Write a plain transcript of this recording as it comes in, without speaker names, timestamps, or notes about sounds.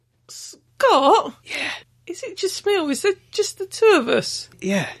Scott? Yeah. Is it just me, or is it just the two of us?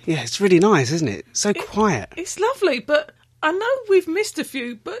 Yeah, it's really nice, isn't it? So quiet. It's lovely, but I know we've missed a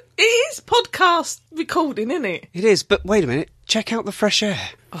few, but it is podcast recording, isn't it? It is, but wait a minute. Check out the fresh air.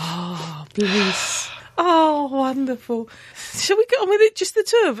 Oh, bliss. Oh, wonderful. Shall we get on with it, just the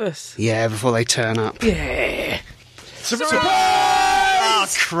two of us? Yeah, before they turn up. Yeah. Surprise! Oh,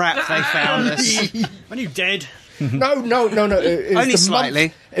 crap, they found us. Are you dead? No. It was Only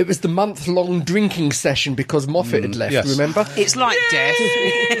slightly. It was the month-long drinking session because Moffat had left, yes. remember? It's like death.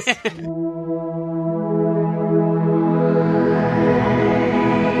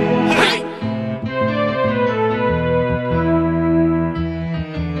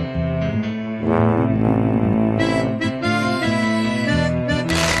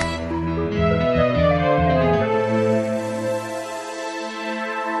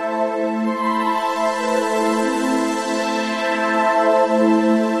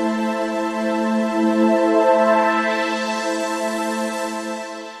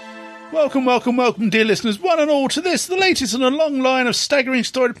 Welcome, dear listeners, one and all, to this, the latest in a long line of staggering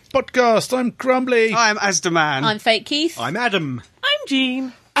story podcast. I'm Crumbly. I'm Asdaman. I'm Fake Keith. I'm Adam. I'm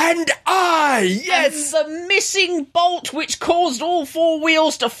Jean. And yes! And the missing bolt which caused all four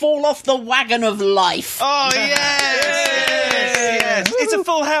wheels to fall off the wagon of life. Oh, yes. It's a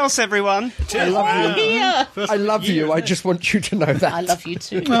full house, everyone. I love you. Here. I love you. I just want you to know that. I love you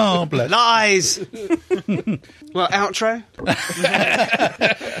too. Oh, bless. Lies. Well, outro?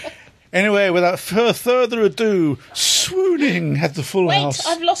 Anyway, without further ado, swooning at the full Wait, house.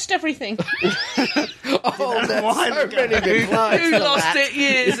 I've lost everything. Oh, there's so many replies. Who lost it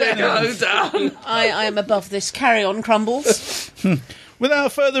years ago, Dan? I am above this. Carry on, Crumbles.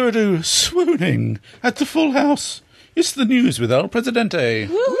 Without further ado, swooning at the full house. It's the news with El Presidente.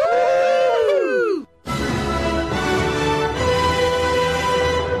 Woo!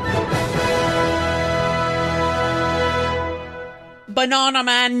 Banana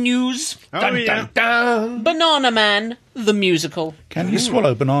Man news. Dun. Banana Man, the musical. Can you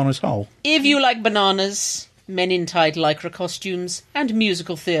swallow bananas whole? If you like bananas, men in tight lycra costumes, and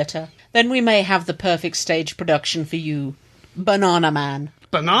musical theatre, then we may have the perfect stage production for you. Banana Man,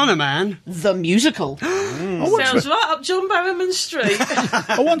 Banana Man? the musical. Sounds right up John Barrowman Street.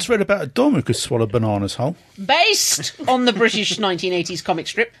 I once read about a dom who could swallow bananas whole. Based on the British 1980s comic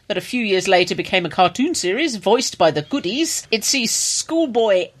strip that a few years later became a cartoon series voiced by the Goodies, it sees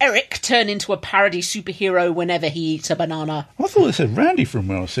schoolboy Eric turn into a parody superhero whenever he eats a banana. I thought it said Randy from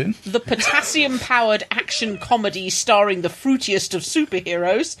where I was in. The potassium-powered action comedy starring the fruitiest of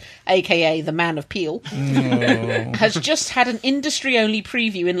superheroes, aka the Man of Peel, has just had an industry-only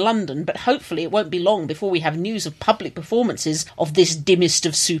preview in London, but hopefully it won't be long before we have news of public performances of this dimmest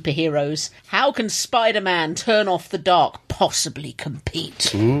of superheroes. How can Spider-Man Turn Off the Dark possibly compete?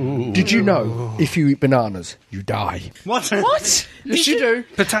 Did you know if you eat bananas, you die? What? What? Yes, you do.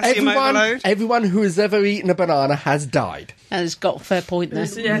 Potassium overload? Everyone who has ever eaten a banana has died. Has got a fair point there.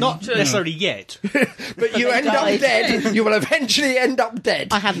 Yeah, Not true. necessarily yet. But you they end up died. dead. You will eventually end up dead.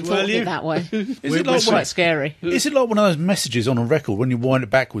 I hadn't thought of it that way. Is it, It's like quite scary. is it like one of those messages on a record when you wind it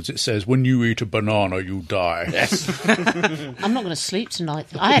backwards it says, when you eat a banana, you die? Yes. I'm not going to sleep tonight.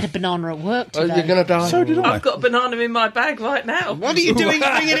 I had a banana at work Oh, today. you're going to die. So did I. I've got a banana in my bag right now. What are you doing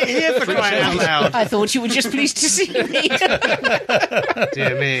bringing it here for crying out loud? I thought you were just pleased to see me.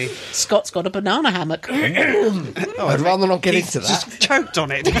 Dear me. Scott's got a banana hammock. I'd rather not get into that. Just choked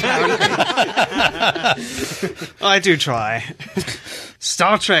on it. I do try.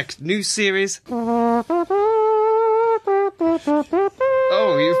 Star Trek new series.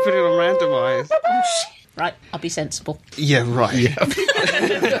 Oh, you've put it on randomise. Right, I'll be sensible. Yeah, right.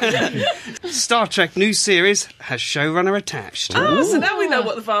 Star Trek new series has showrunner attached. Oh, so now we know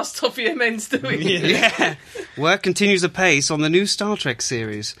what the vast Toffee MN's doing. Yeah. Work continues apace on the new Star Trek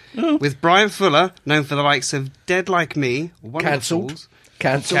series, with Brian Fuller, known for the likes of Dead Like Me, Cancelled.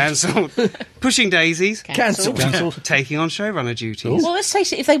 Cancelled. Pushing Daisies, Cancelled. taking on showrunner duties. Well, let's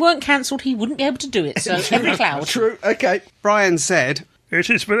face it, if they weren't cancelled, he wouldn't be able to do it, so every cloud. True. Okay. Brian said, It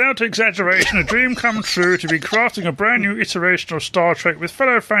is without exaggeration a dream come true to be crafting a brand new iteration of Star Trek with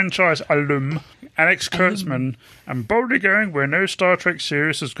fellow franchise alum Alex Kurtzman and boldly going where no Star Trek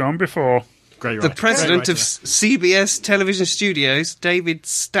series has gone before. Great the writer. president Great of writer. CBS Television Studios, David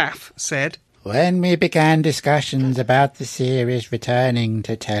Staff, said, When we began discussions about the series returning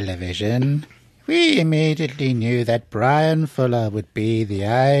to television, we immediately knew that Brian Fuller would be the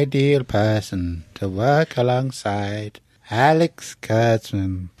ideal person to work alongside Alex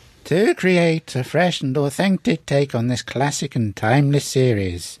Kurtzman to create a fresh and authentic take on this classic and timeless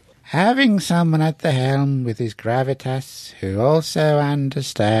series. Having someone at the helm with his gravitas who also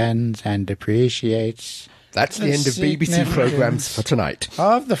understands and appreciates That's the end of BBC programmes for tonight.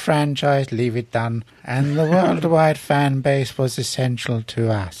 of the franchise Leave It Done, and the worldwide fan base was essential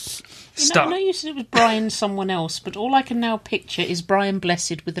to us. I know you said it was Brian someone else, but all I can now picture is Brian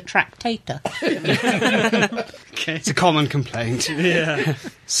Blessed with a tractator. It's a common complaint. Yeah.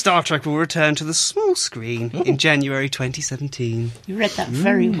 Star Trek will return to the small screen in January 2017. You read that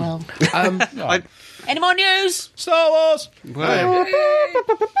very well. Any more news? Star Wars! Well,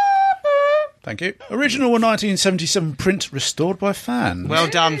 Thank you. Original 1977 print restored by fans. well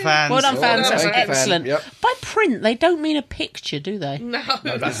done, fans. Well done, fans. That's Thank you, fan. excellent. Yep. By print, they don't mean a picture, do they? No.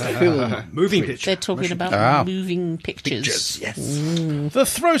 That's the film. Moving picture. They're talking about moving pictures. Yes. The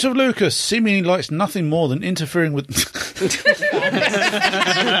Throat of Lucas seemingly likes nothing more than interfering with...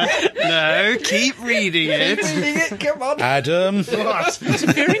 No, keep reading it. Come on. Adam.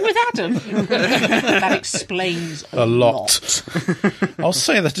 Interfering with Adam. That explains A lot. I'll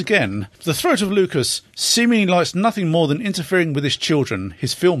say that again. The Throat of Lucas seemingly likes nothing more than interfering with his children,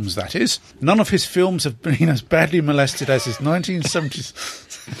 his films, that is. None of his films have been as badly molested as his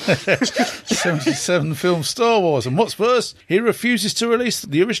 1977 film Star Wars. And what's worse, he refuses to release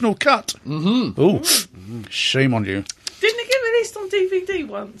the original cut. Mm-hmm. Ooh, shame on you. Didn't it get released on DVD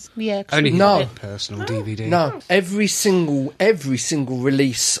once? Yeah, Only No. personal DVD. No, every single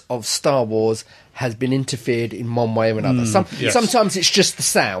release of Star Wars has been interfered in one way or another. yes. Sometimes it's just the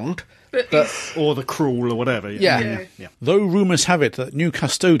sound, but Or the crawl or whatever. yeah. Though rumours have it that new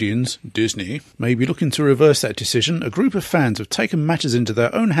custodians, Disney, may be looking to reverse that decision, a group of fans have taken matters into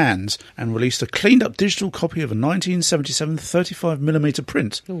their own hands and released a cleaned-up digital copy of a 1977 35mm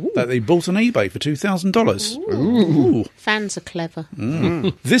print that they bought on eBay for $2,000. Ooh. fans are clever.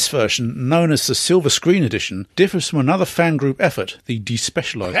 This version, known as the Silver Screen Edition, differs from another fan group effort, the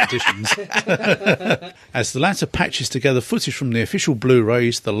Despecialised Editions, as the latter patches together footage from the official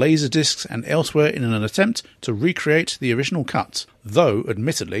Blu-rays, the Laserdiscs and elsewhere in an attempt to recreate the original cut, though,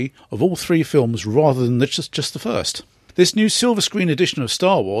 admittedly, of all three films rather than just the first. This new silver screen edition of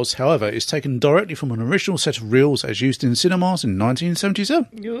Star Wars, however, is taken directly from an original set of reels as used in cinemas in 1977.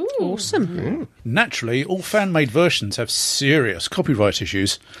 Awesome. Naturally, all fan-made versions have serious copyright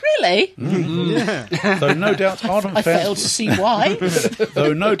issues, Really? though no doubt ardent I failed to fans, see why.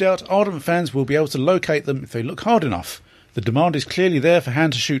 though no doubt ardent fans will be able to locate them if they look hard enough. The demand is clearly there for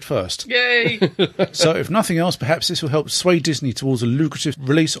hand to shoot first. Yay! So, if nothing else, perhaps this will help sway Disney towards a lucrative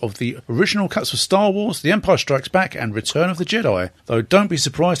release of the original cuts of Star Wars, The Empire Strikes Back, and Return of the Jedi. Though don't be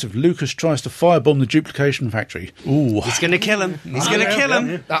surprised if Lucas tries to firebomb the duplication factory. Ooh. He's going to kill him. He's going to kill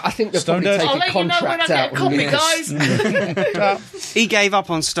him. I think they'll Stone probably Dead. take I'll a let you know when I contract get a out. copy, guys. He gave up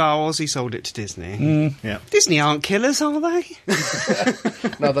on Star Wars. He sold it to Disney. Yeah. Disney aren't killers, are they?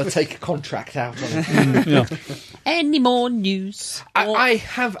 No, they'll take a contract out on it. Any more news? I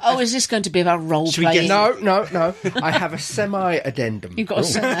have... Oh, is this going to be about role playing? No. I have a semi-addendum. You've got a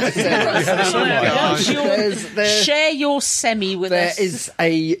semi. There's- Share your semi with There us. is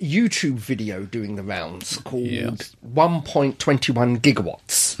a YouTube video doing the rounds called Yes. 1.21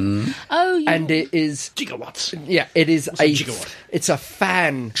 gigawatts. Oh, you And it is... Gigawatts. Yeah, it is a gigawatt? It's a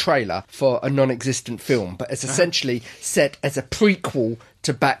fan trailer for a non-existent film, but it's essentially set as a prequel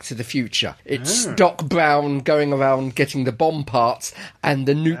to Back to the Future. It's Doc Brown going around getting the bomb parts and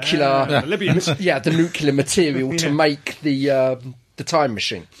the nuclear... Libyans. the nuclear material to make the time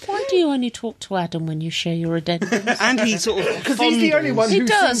machine. Why do you only talk to Adam when you share your addendums? And he sort of Because he's the only one He who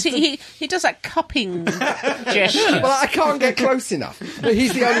does. seems to- He does that cupping gesture. Well, I can't get close enough. But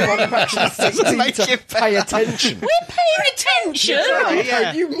he's the only one who actually seems make to you pay attention. We're paying attention.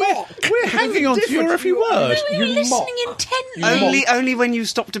 Yeah. You mock. We're hanging on to your every word. We were You listening mock. intently. Only when you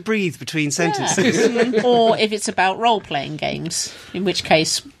stop to breathe between sentences. Or if it's about role-playing games, in which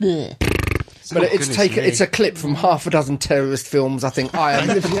case... bleh. But it's goodness taken. me. It's a clip from half a dozen terrorist films. I think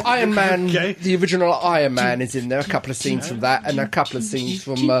Iron Man, Okay. the original Iron Man, is in there. A couple of scenes from that, and a couple of scenes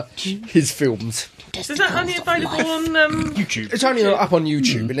from his films. Is that only available on... YouTube. It's only up on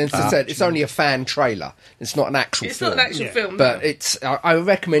YouTube, and as I said, it's only a fan trailer. It's not an actual It's film. not an actual film, But no. it's. I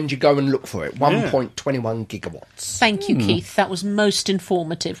recommend you go and look for it. 1.21 gigawatts. Thank you, Keith. That was most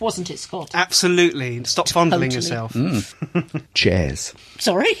informative, wasn't it, Scott? Absolutely. Stop fondling Totally. yourself. Chairs.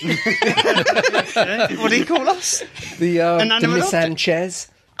 Sorry? What do you call us? The Inanimate Nissan chairs.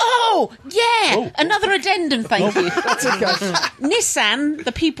 Oh, yeah! Another addendum, thank you. That's okay. Nissan,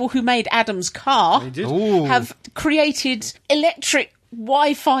 the people who made Adam's car, have created electric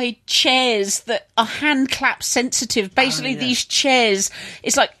Wi-Fi chairs that are hand clap sensitive. Basically, these chairs,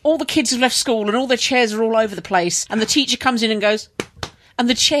 it's like all the kids have left school and all their chairs are all over the place, and the teacher comes in and goes, and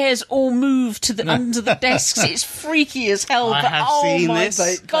the chairs all move to the under the desks. It's freaky as hell. I but, have oh seen my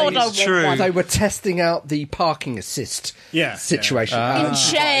this. God, I It's want true. one. They were testing out the parking assist situation. In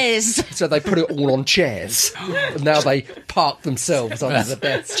chairs. So they put it all on chairs. And now they park themselves under the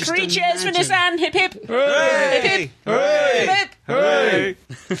desk. 3 chairs for Nissan. Hip hip. Hooray! Hip hip. Hooray! Hip hip. Hooray!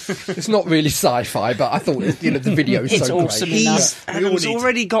 It's not really sci-fi, but I thought the video is It's so awesome great. enough. Adam's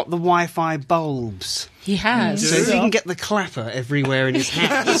already got the Wi-Fi bulbs. He has. So if he can get the clapper everywhere in his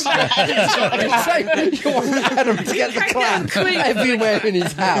house. So you want Adam to get the clamp everywhere in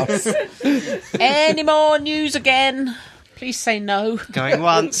his house. Any more news again? Please say no. Going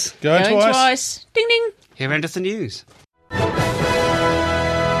once. Going twice. Ding ding. Here endeth the news.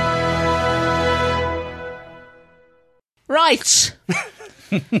 Right.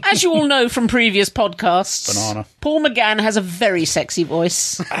 As you all know from previous podcasts, Banana. Paul McGann has a very sexy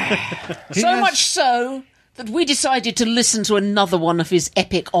voice. So much so that we decided to listen to another one of his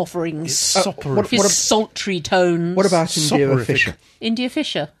epic offerings. His sultry tones. What about India Soporific. Fisher? India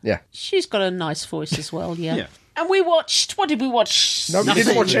Fisher? Yeah. She's got a nice voice as well, yeah. Yeah. And we watched... What did we watch? No, we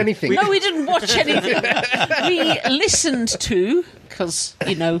didn't watch anything. No, we didn't watch anything. We listened to, because,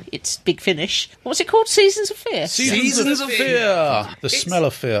 you know, it's Big Finish. What's it called? Seasons of Fear? Seasons of Fear. The smell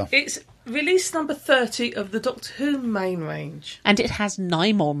of fear. It's release number 30 of the Doctor Who main range. And it has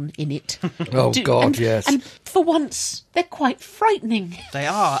Naimon in it. Oh, God, yes. And for once, they're quite frightening. They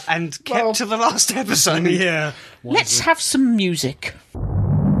are, and kept to the last episode. Yeah. Let's have some music.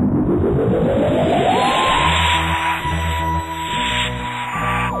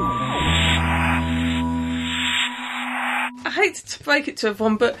 I hate to break it to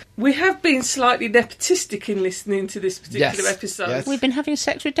everyone, but we have been slightly nepotistic in listening to this particular Yes, episode. yes. We've been having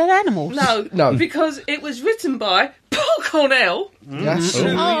sex with dead animals. No, because it was written by Paul Cornell, Yes. who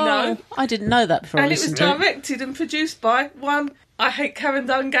we Oh, know, I didn't know that before I and it was listened to it. directed and produced by one I Hate Karen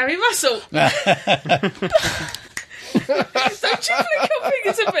Dunn, Gary Russell. Don't you flick your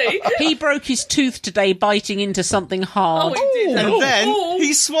finger to me? He broke his tooth today biting into something Oh, hard. he did. And then Oh.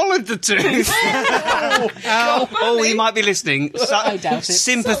 he swallowed the tooth. he might be listening. I doubt it.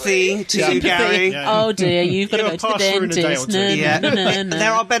 Sympathy to you, Gary. Oh dear, you've got to You'll go to the pass through in a day or dentist. two. No, Yeah, no, no, no.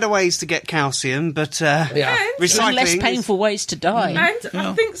 there are better ways to get calcium, but Yeah. There's recycling. less painful ways to die. And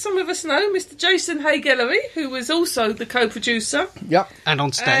I think some of us know Mr. Jason Hay-Gellery, who was also the co-producer. Yep. And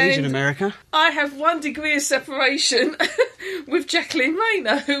on stage in And- America. I have 1 degree of separation with Jacqueline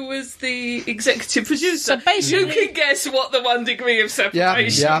Rayner, who was the executive producer. So basically- you can guess what the 1 degree of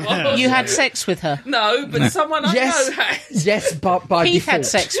separation Yeah. was. You had sex with her. No, but someone I Yes. know has. Yes, but by Keith default. had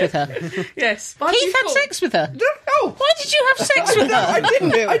sex with her. Yes. By Keith had default. sex with her. No. Why did you have sex with I her?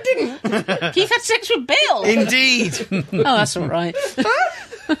 didn't. I didn't. Keith had sex with Bill. Indeed. Oh, that's all right.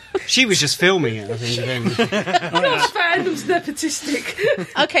 She was just filming it, I think. Fandom's nepotistic.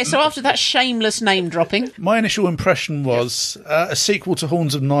 Okay, so after that shameless name dropping, My initial impression was a sequel to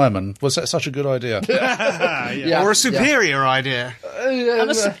Horns of Nyman. Was that such a good idea? Yeah. Or a superior idea. I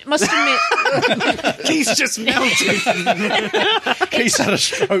must admit, He's just melted. Keith had a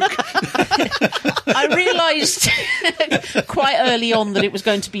stroke. I realised quite early on that it was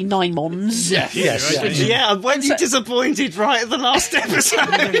going to be Naimons. Yes. Yeah, weren't you disappointed right at the last episode?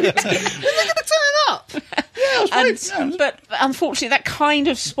 They're going to turn up. But unfortunately, that kind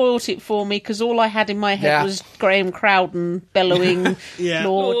of spoilt it for me because all I had in my head Yeah. was Graham Crowden bellowing, Yeah.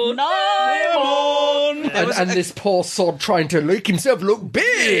 Lord Naimon! And this poor sod trying to make himself look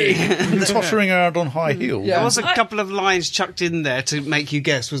big. Tottering around on high heels. Yeah. There was a couple of lines chucked in there to make you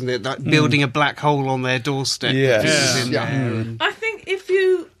guess, wasn't it? Like building a black hole on their doorstep. Yes. Was in Yeah. there. I think if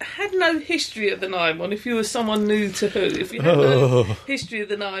you had no history of the Naimon, if you were someone new to Who, if you had no history of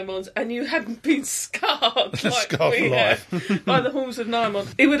the Naimons and you hadn't been scarred like Scarred we for have by the Horns of Naimon,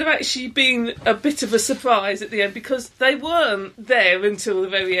 it would have actually been a bit of a surprise at the end because they weren't there until the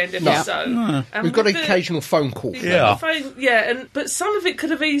very end episode. And We've got with an the- occasional phone call. Yeah. but some of it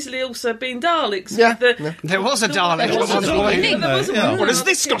could have easily also been Daleks. Yeah, with yeah. There was a Dalek There at was one a point. Dalek, there was a Yeah. woman What has on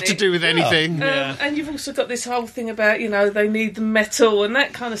this got to Kinnick. do with anything? And you've also got this whole thing about, you know, they need the metal and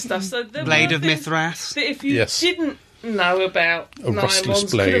that kind of stuff. So there Blade were of things Mithras. that if you Yes. didn't know about A rustless Naimons,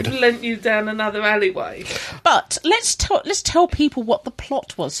 could blade. have lent you down another alleyway. But let's tell people what the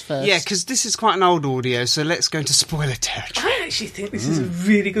plot was first. Yeah, because this is quite an old audio, so let's go into spoiler territory. I actually think this is a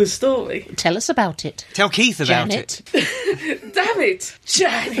really good story. Tell us about it. Tell Keith about Janet. it. Damn it,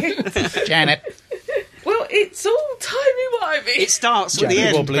 Janet. Janet. Well, it's all timey-wimey blimey. It starts at the Wibbly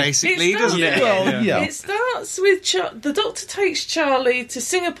end, wobbly. basically, It doesn't starts- it? Well, yeah. It starts with the Doctor takes Charlie to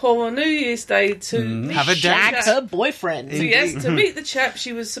Singapore on New Year's Day to meet Have a the Shag chap. her boyfriend. So yes, to meet the chap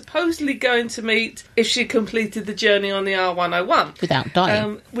she was supposedly going to meet if she completed the journey on the R101. Without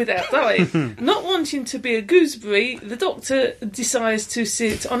dying. Without dying. Not wanting to be a gooseberry, the Doctor decides to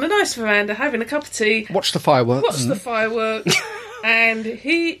sit on a nice veranda having a cup of tea, Watch the fireworks. watch the fireworks, and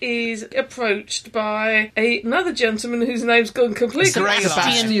he is approached by another gentleman whose name's gone completely. Grey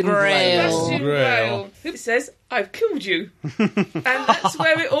Sebastian Grail. Grail. Sebastian Grail, who says, "I've killed you," and that's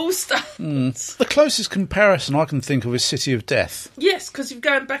where it all starts. The closest comparison I can think of is City of Death. Yes, because you're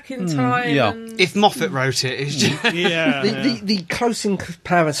going back in time. yeah. And If Moffat wrote it, it's just... Yeah. The close in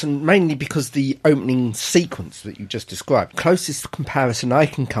comparison, mainly because the opening sequence that you just described, closest comparison I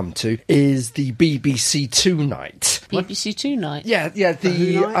can come to is the BBC Two Night. BBC Two Night. Yeah,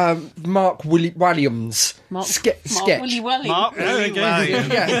 the Mark Williams Mark sketch. Willy Welly. Mark Williams.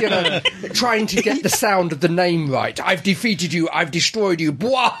 Yeah, you know, trying to get the sound of the name right. I've defeated you. I've destroyed you.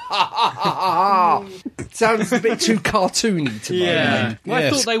 Sounds a bit too cartoony to me. Yeah. Well, I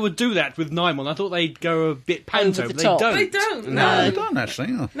Yes. thought they would do that with Nymon. I thought they'd go a bit panto, Over the but they top. don't. they don't. No, No. done actually.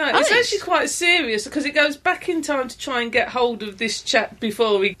 Yeah. No, it's actually quite serious because it goes back in time to try and get hold of this chap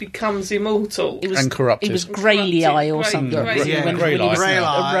before he becomes immortal. It was, And corrupted. It was Grayley or something. Yeah, When Grey he was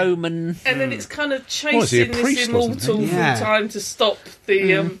Eye. a Roman. And then it's kind of Was he a chasing this priest, wasn't he? immortal Yeah. from time to stop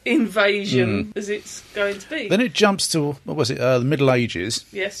the invasion as it's going to be. Then it jumps to, what was it, the Middle Ages.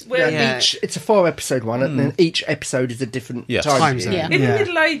 Yes, where Yeah. It's a 4-episode one, and then each episode is a different Yes. time Time period. zone. Yeah. in Yeah. the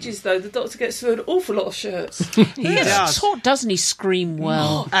Middle Ages, though, the Doctor gets through an awful lot of shirts. He does. Taught, doesn't he scream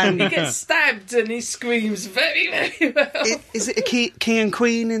well? And He gets stabbed and he screams very, very well. is it a King and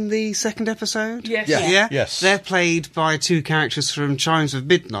Queen in the second episode? Yes. Yeah. Yeah? Yes. They're played by two characters from Chimes of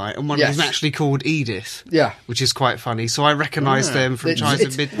Midnight, and one Yes. of them's actually called Edith. Yeah. Which is quite funny. So I recognise them from Chimes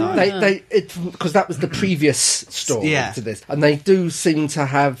of Midnight. Because that was the previous story Yeah. to this, and they do seem to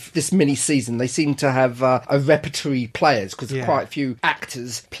have this mini season. They seem to have a repertory players because Yeah. quite a few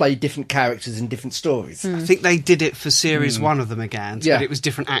actors play different characters in different stories. I think they did it for series one of the McGanns, Yeah. but it was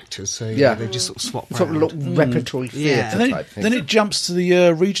different actors, so Yeah. they just sort of swapped Sort of a around. little repertory theatre And then, type thing. then it jumps to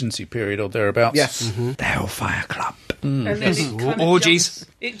the Regency period or thereabouts. Yes, the Hellfire Club. And then it kind of Orgies.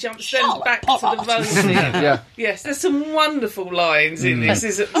 jumps then back to the Rosy. Yeah. Yes, there's some wonderful lines in this.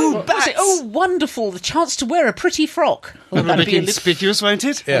 Is it? Was it, oh, wonderful, the chance to wear a pretty frock. Oh, It'll that'd be be a little conspicuous, won't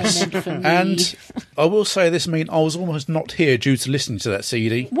it? Yes. meant for me. And I will say this, I was almost not here due to listening to that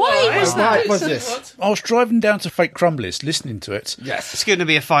CD. Why was that? Right, was this? What? I was driving down to Fake Crumblies, listening to it. Yes. It's going to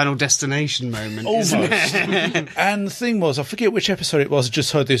be a Final Destination moment, isn't it? Almost. And the thing was, I forget which episode it was, I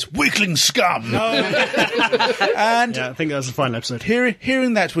just heard this, weakling scum! And Yeah, I think that was the final episode.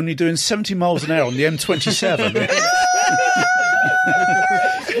 hearing that when you're doing 70 miles an hour on the M27,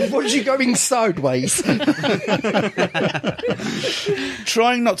 Was you going sideways?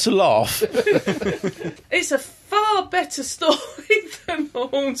 trying not to laugh. It's a far better story than The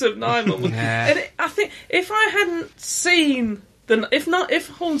Horns of Nymon. Yeah. And I think if I hadn't seen if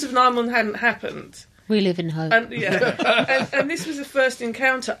Horns of Nymon hadn't happened, We live in hope. and and this was the first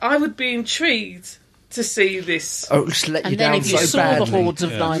encounter, I would be intrigued to see this. Oh, just let you And then down if you so saw badly. the hordes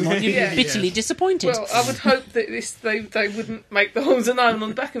of Nymon, you'd Yeah. be bitterly disappointed. Well, I would hope that they wouldn't make the Horns of Nymon on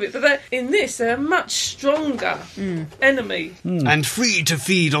the back of it, but in this they're a much stronger enemy. And free to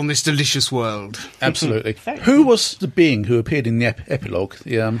feed on this delicious world. Absolutely. Who was the being who appeared in the epilogue?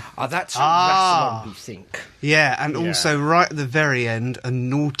 Oh, that's Ah. the one we think. Yeah, and also right at the very end,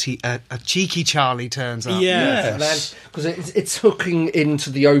 a cheeky Charlie turns up. Yes. Because it's hooking into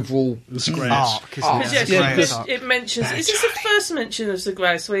the overall Arc, isn't it? Yes, Yeah, it- because- it mentions. Is this the first mention of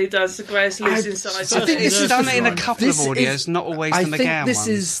Zagreus where he does Zagreus lives inside? I think this it's is done the- it in a couple of this audios, is- not always I the think McGann this ones.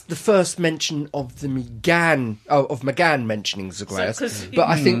 is the first mention of the McGann of McGann mentioning Zagreus, So, 'cause but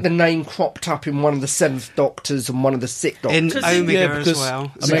I think the name cropped up in one of the Seventh Doctors and one of the Sixth Doctors. in 'Cause Omega yeah, as because, well.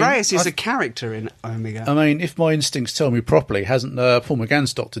 I mean, Zagreus is I- a character in Omega. I mean, if my instincts tell me properly, hasn't Paul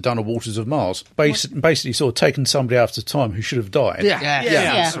McGann's Doctor done a Waters of Mars? Basically sort of taken somebody after time who should have died. yeah, Yeah, Yeah.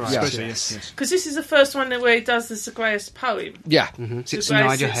 that's Yeah. right. Yeah. Yes, yes. Because this is the first one where he does the Zagreus poem. yeah. Sits Zagreus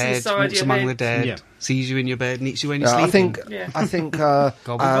inside your sits head, inside walks your among head. the dead, Yeah. sees you in your bed, and eats you when you're I sleeping. think Yeah.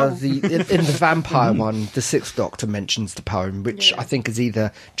 gobble. in the vampire one, the Sixth Doctor mentions the poem, which I think is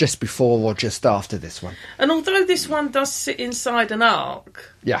either just before or just after this one. And although this one does sit inside an arc,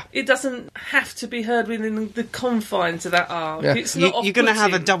 Yeah. it doesn't have to be heard within the confines of that arc. Yeah. It's not You're going to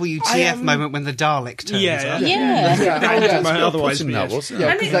have a off-putting. WTF moment when the Dalek turns Yeah. up. Yeah. Otherwise, Putting yes. that was, Yeah,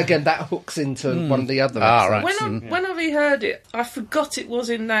 And because again, that hooks into one of the other Ah, episodes. right. When I reheard it, I forgot it was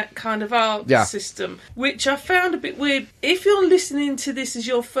in that kind of arc Yeah. system. them, which I found a bit weird. If you're listening to this as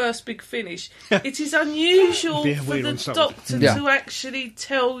your first Big Finish, it is unusual Be a for weird the one to start Doctor Yeah. to actually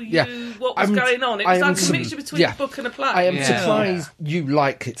tell you Yeah. what was going on. It was like a mixture between a book and a play. I am surprised you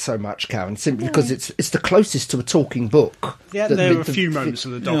like it so much, Karen, simply because it's the closest to a talking book. Yeah, there were a few moments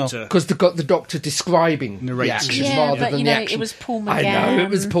of the Doctor. Because the Doctor describing the Narrating. action Yeah, rather but than you the know, action. it was Paul I know, it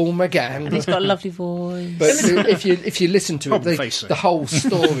was McGann. Paul McGann. And he's got a lovely voice. But if you listen to it, Problem facer. the whole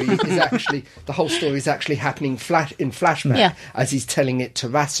story is actually happening in flashback Yeah. as he's telling it to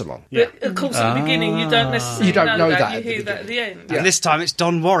Rassilon. But of course, at the beginning, you don't necessarily You don't know that You at the hear that at the end. And this time it's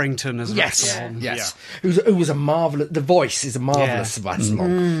Don Warrington as Yes, Rassilon. yes. Who was a marvelous. The voice is a marvelous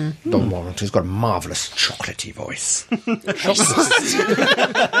Rassilon. Don Warrington's got a marvelous chocolatey voice.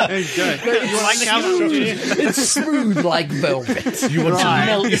 It's smooth like velvet. You want to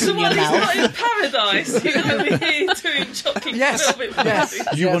Melts So in while your he's mouth. not in paradise, you only hear doing chocolate Yes, velvet yes.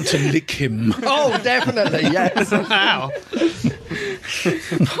 voices. you want to lick him. Oh, definitely, yes. Wow.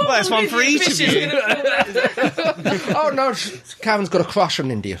 Well, that's one for each of Fish is you. gonna fall out. Oh no, Karen's got a crush on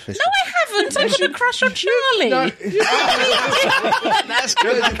India Fish. No, I haven't. I should crush on Charlie. No, That's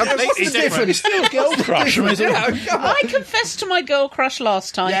good. what's the difference? Still girl crush. I confessed to my girl crush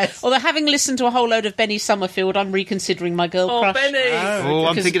last time. Yes. Although having listened to a whole load of Benny Summerfield, I'm reconsidering my girl Oh, crush. Benny. Oh,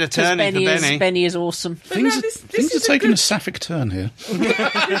 I'm thinking of turning for Benny. Benny is awesome. Things, no, this things are is a taking a good- sapphic turn here.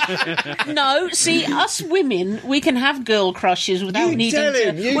 No, see, us women, we can have girl crushes without needing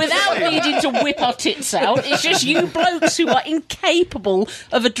to whip our tits out. It's just you blokes who are incapable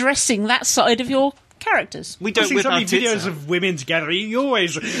of addressing that side of your characters. We I've don't seen whip so our many tits videos out. of women together. You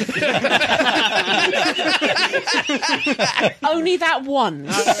always... Only that once.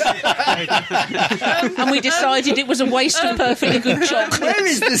 And we decided it was a waste of perfectly good chocolate. Where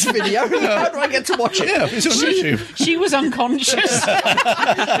is this video? How do I get to watch it? Yeah, it's on YouTube. She was unconscious.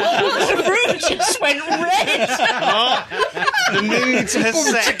 The room just went red. The moods has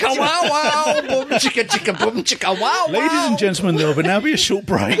set. Chicka wow wow, boom chicka chicka boom chicka wow wow. Ladies and gentlemen, there will now be a short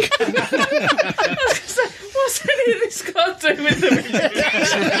break. What's any of this got to do with the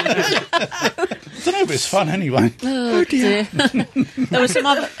I don't know, but it's fun anyway. Oh dear. There were some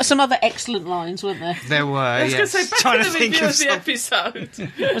other excellent lines, weren't there? There were, I was going yes. to say, back Trying in to the think review of of the something.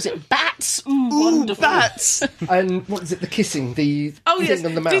 episode. Was it bats? Ooh, wonderful. Bats! And what is it? The kissing, the Oh, yes. thing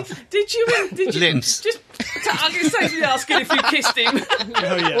on the mouth. Did you Lips. just... I'm going to say me asking if you kissed him.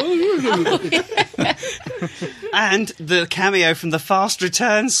 And the cameo from the Fast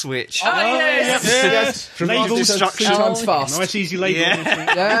Return Switch. Oh, yes. Yes. Label destruction. 3 times fast. Nice easy label.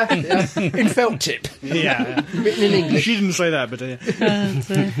 Yeah. Yeah. In felt tip, Yeah. written in English. She didn't say that, but...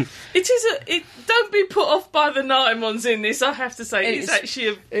 Don't be put off by the Nymons in this, I have to say. It's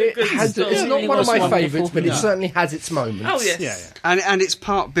actually a good story. It's not It one of was my wonderful. favourites, but it certainly has its moments. Oh, yes. Yeah, And it's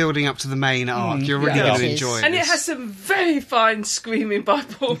part building up to the main arc. You're really Yeah. going to It is. enjoy And it this. has some very fine screaming by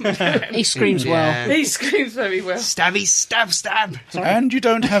Paul McGann. He screams well. Yeah. He screams very well. Stabby, stab, stab. And you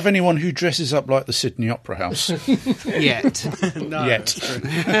don't have anyone who dresses up like the Sydney Opera House Yet. yet.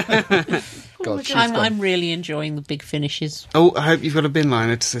 God, she's I'm, gone. I'm really enjoying the big finishes. Oh, I hope you've got a bin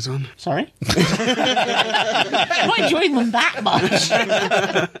liner to sit on. Sorry? I'm not enjoying them that much.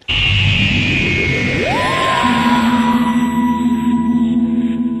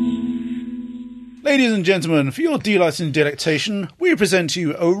 Ladies and gentlemen, for your delight and delectation, we present to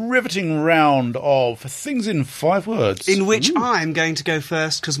you a riveting round of things in 5 words. In which I'm going to go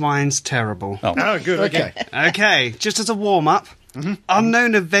first because mine's terrible. Oh, good. Okay. Okay, just as a warm up.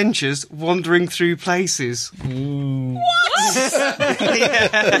 Unknown adventures wandering through places.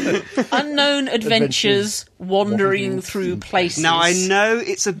 Unknown adventures wandering through places. Now I know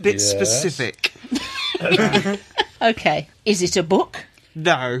it's a bit Yes. specific. Okay. Is it a book?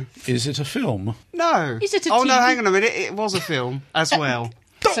 No. Is it a film? No. Is it a Oh no, TV? hang on a minute. It was a film as well.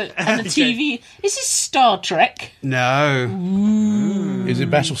 So, and a TV. Is this Star Trek? No. Is it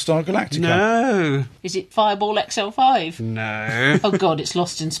Battlestar Galactica? No. Is it Fireball XL5? No. Oh god, it's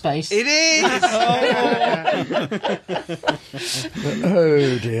Lost in Space. It is.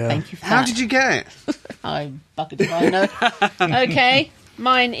 Oh dear. Thank you for How that. did you get it? I'm bucket if I know. Okay,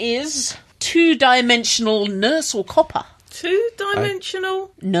 mine is two-dimensional nurse or copper.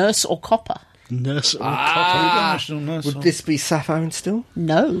 Two-dimensional? Nurse or copper? Nurse. Two-dimensional nurse. Would this be Sapphire and Still?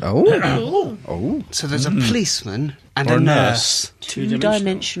 No. Oh. So there's a policeman and Or a a nurse.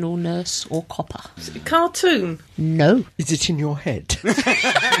 Two-dimensional nurse or copper? Cartoon? No. Is it in your head?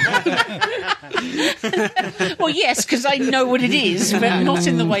 Well, yes, because I know what it is, but not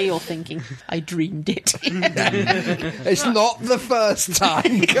in the way you're thinking. I dreamed it. It's not the first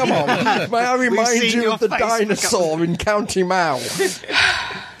time. Come on. May I remind seen you your of the face. dinosaur in County Mao?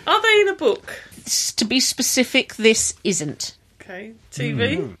 Are they in a book? To be specific, this isn't. Okay.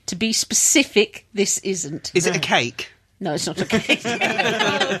 TV. To be specific, this isn't. Is it a cake? No, it's not a cake.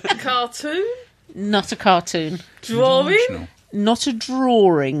 Cartoon. Not a cartoon. Drawing. Not a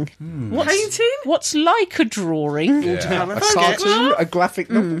drawing. Painting. What's like a drawing? A cartoon, a graphic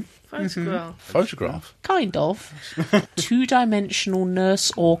novel. Photograph. Photograph. Kind of. Two-dimensional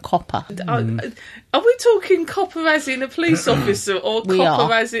nurse or copper. Are we talking copper as in a police officer or We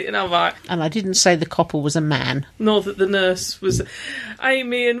copper are. as in... Oh, right. And I didn't say the copper was a man. Nor that the nurse was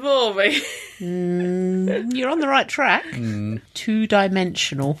Amy and Rory. You're on the right track.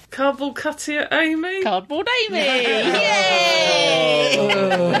 Two-dimensional. Cardboard cutter Amy. Cardboard Amy! Yay!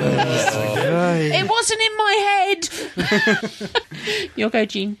 It wasn't in my head! You'll go,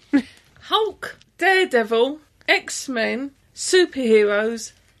 Jean. Hulk. Daredevil. X-Men.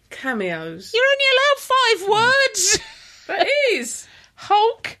 Superheroes. Cameos. You're only allowed 5 words! That is.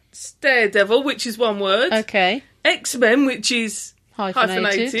 Hulk. Daredevil, which is one word. Okay. X-Men, which is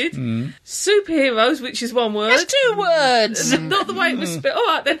Hyphenated. Superheroes, which is one word. That's 2 words! Not the way it was spelled. All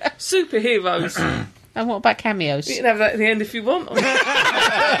right, then. Superheroes. And what about cameos? You can have that at the end if you want.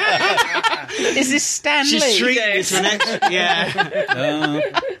 Is this Stan She's Lee? treating it to an extra. Yeah.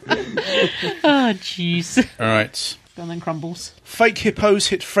 Oh, jeez. All right. Go on then, Crumbles. Fake hippos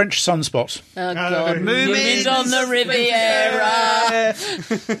hit French sunspot. Oh, God. Movies. Movies on the Riviera.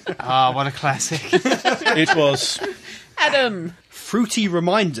 Ah, what a classic. It was. Adam. Fruity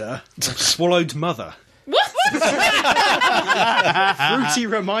reminder of swallowed mother. What? Fruity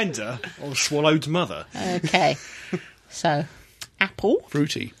reminder of swallowed mother. Okay. So, apple.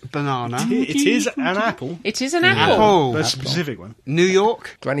 Fruity. Banana. It is an apple. It is an apple. Apple. A specific one. New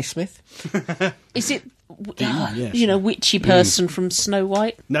York. Granny Smith. Is it, yes. you know, witchy person from Snow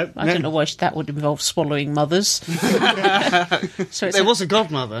White? No, I no. don't know why that would involve swallowing mothers. So it's There was a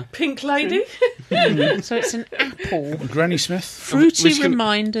godmother. Pink Lady. so it's an apple. Granny Smith. Fruity Which can-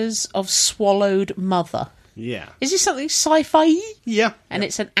 reminders of swallowed mother. Yeah. Is this something sci-fi? Yeah. And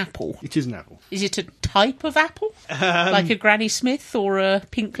it's an apple. It is an apple. Is it a type of apple? Like a Granny Smith or a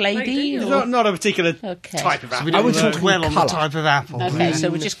Pink Lady? Lady, or- Not a particular Okay. type of apple. We don't was talk talking well on the colour. type of apple. Okay, so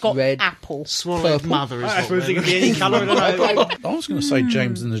we just got Red. apple. Swallowed Purple. mother is I what suppose it we're could be any colour. I don't know. I was going to say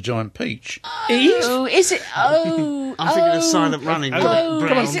James and the Giant Peach. Oh, is it? Oh, I'm thinking of Silent Running. with Oh,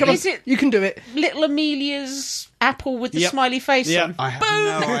 Brown. is it You can do it. Little Amelia's apple with the Yep. smiley face Yep. on? I have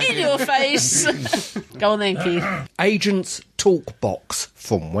Boom! no In idea. your face. Go on then, Keith. Agent's Talk Box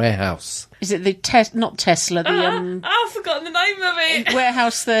from Warehouse. Is it the not Tesla? The I've forgotten the name of it.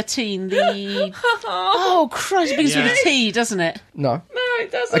 Warehouse 13. The oh Christ, it begins with a T, doesn't it? No. No,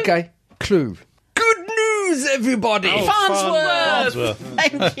 it doesn't. Okay. Clue. Good news, everybody. Farnsworth. Farnsworth.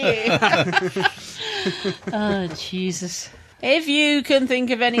 Thank you. Oh Jesus. If you can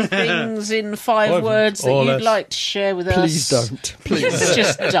think of any things in 5 words that or you'd less. like to share with Please us, don't. Please.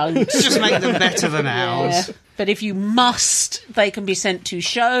 just don't. Just make them better than ours. Yeah. But if you must, they can be sent to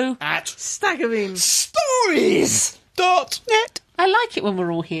show. Staggering. Stories. .net. I like it when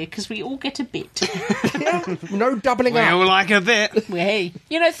we're all here because we all get a bit. No doubling We up. all like a bit. Hey,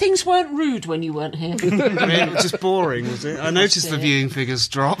 you know, things weren't rude when you weren't here. I mean, it was just boring, was it? I noticed the viewing figures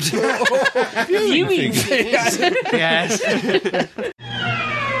dropped. Viewing figures. Yes.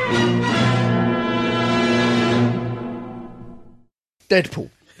 Deadpool.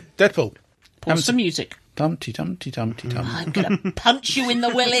 Deadpool. Pause the music. Dumpty, dumpty, dumpty, dumpty. I'm going to punch you in the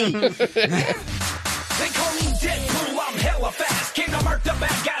willy. They call me Deadpool, I'm hella fast. Came to murk the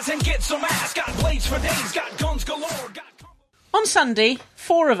bad guys and get some ass. Got blades for days, got guns galore. On Sunday,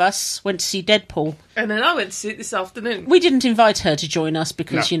 4 of us went to see Deadpool. And then I went to see it this afternoon. We didn't invite her to join us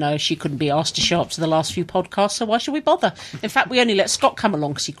because, you know, she couldn't be asked to show up to the last few podcasts, so why should we bother? In fact, we only let Scott come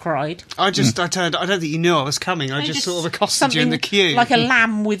along because he cried. I don't think you knew I was coming. I just sort of accosted you in the something queue. like a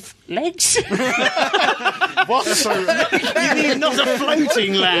lamb with legs. What? You mean not a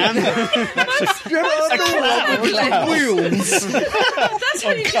floating lamb? Wheels. That's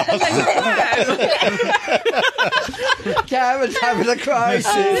how you get the leg of lamb. Karen's having a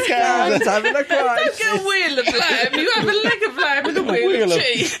crisis. Karen's having a Don't get a crisis. wheel of lamb. You have a leg of lamb and a wheel of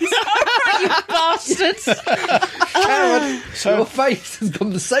cheese. You bastards. Karen, your face has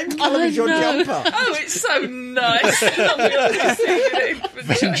gone the same colour as your know. jumper. Oh, it's so nice. Not really seeing it.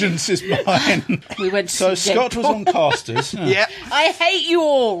 Vengeance is mine. We went to So see Scott Deadpool. was on casters. Yeah. I hate you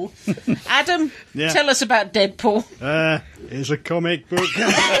all. Adam, Yeah. tell us about Deadpool. It's a comic book. He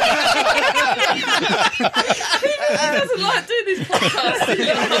doesn't like doing this podcast.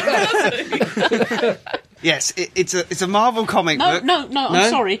 Does he? Yes, it's a Marvel comic book. No, I'm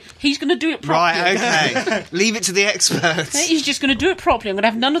sorry. He's going to do it properly. Right, okay. Leave it to the experts. He's just going to do it properly. I'm going to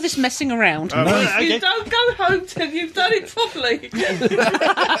have none of this messing around. You don't go home till you've done it properly.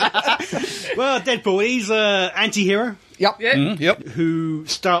 Well, Deadpool, he's an anti-hero Yep. Yeah. who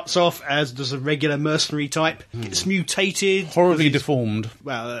starts off as just a regular mercenary type, gets mutated. Horribly deformed.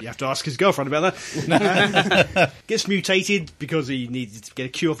 Well, you have to ask his girlfriend about that. Gets mutated because he needs to get a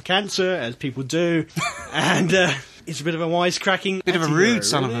cure for cancer, as people do. And it's a bit of a wisecracking. Bit of a anti-hero, rude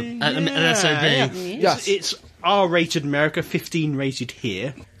son of really. an SOB. Yes. It's R-rated America, 15 rated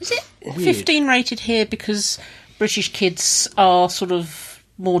here. Is it 15 rated here because British kids are sort of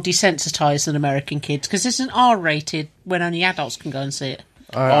more desensitised than American kids? Because it's an R rated when only adults can go and see it.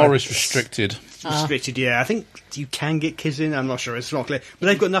 R is restricted. Restricted, yeah. I think you can get kids in. I'm not sure. It's not clear. But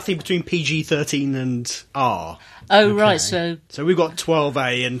they've got nothing between PG-13 and R. Oh, right, so, So we've got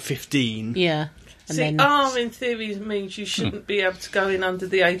 12A and 15. yeah. And See, then, R in theory means you shouldn't be able to go in under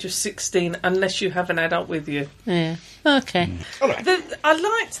the age of 16 unless you have an adult with you. yeah. Okay. I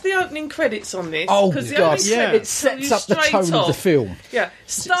liked the opening credits on this. Oh, 'cause the God. opening Yeah. credits It tell you sets up the straight tone of the off- film. Yeah,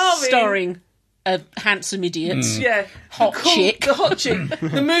 Starring a handsome idiot. Yeah, Hot chick. the hot chick,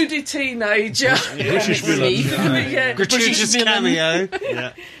 the moody teenager, British villain. yeah, Gratuitous cameo.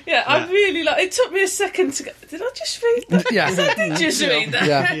 yeah. I really like. It took me a second to go. Did I just read that? Yeah. Did I just read that?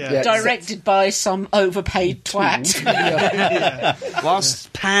 Yeah. Directed by some overpaid twat.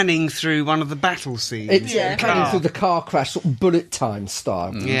 Whilst panning through one of the battle scenes. It's Yeah. coming through the car crash, sort of bullet time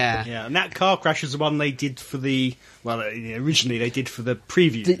style. Yeah. Yeah, and that car crash is the one they did for the... Well, originally they did for the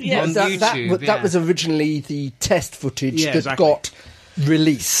preview. On that YouTube, was originally the test footage Yeah, that exactly. got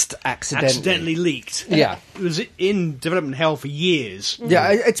released accidentally leaked. Yeah. It was in development hell for years.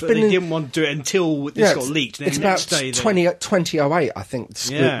 Yeah, it's But been they in- didn't want to do it until this Yeah, got leaked. And It's then the about next day 2008, I think, the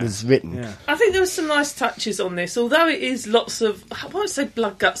script was written. Yeah. I think there were some nice touches on this, although it is lots of, I won't say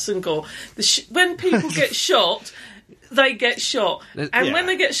blood, guts and gore. When people get shot, they get shot. And when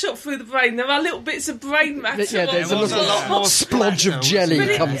they get shot through the brain, there are little bits of brain matter. Yeah, there's a on was the a lot more splodge of jelly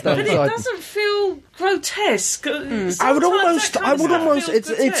but comes it, down but the it side. doesn't feel grotesque. I would almost,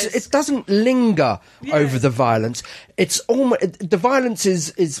 it doesn't linger over the violence. It's almost, the violence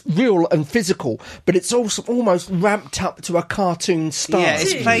is real and physical, but it's also almost ramped up to a cartoon style. Yeah,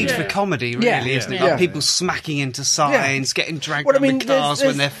 it's played Yeah. for comedy, really, Yeah. isn't it? Yeah. Like people smacking into signs, getting dragged Well, I around mean, the cars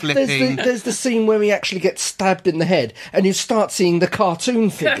when they're flipping. There's the scene where he actually gets stabbed in the head, and you start seeing the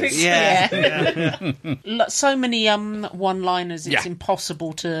cartoon figures. Yeah. So many one-liners, it's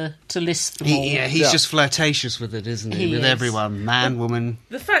impossible to list them all. He's just flirtatious with it, isn't he? He With is. everyone, man, woman.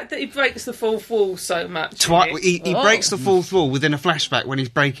 The fact that he breaks the fourth wall so much. He breaks the fourth wall within a flashback when he's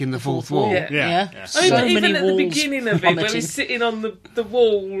breaking the fourth wall. Yeah. Yeah. I mean, So but many even at the walls beginning of it, when plummeting. he's sitting on the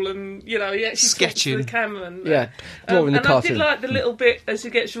wall and, he actually Sketching. talks to the camera. And, Yeah, drawing the and I did cartoon. like the little bit as he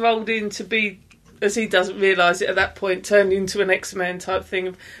gets rolled in to be, as he doesn't realise it at that point, turned into an X-Men type thing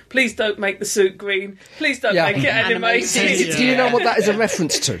of, please don't make the suit green, please don't Yeah. make it animated. Animated. Do you know what that is a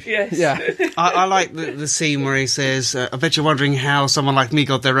reference to? Yes. Yeah. I like the scene where he says, I bet you're wondering how someone like me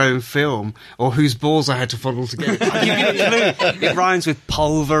got their own film, or whose balls I had to fondle together. I'll give you a clue. It rhymes with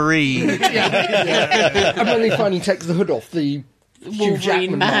pulverine. And when he finally takes the hood off, the Hugh Wolverine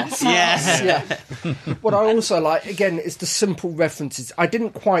Jackman mask. Yeah. Yeah. What I also like, again, is the simple references. I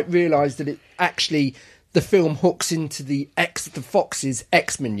didn't quite realise that it actually, the film hooks into the Fox's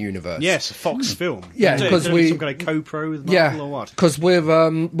X-Men universe. Yes, a Fox film. Yeah, Is it- because is it we- some kind of co-pro with Marvel or what? because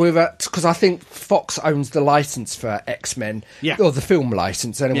because I think Fox owns the license for X-Men, Yeah. or the film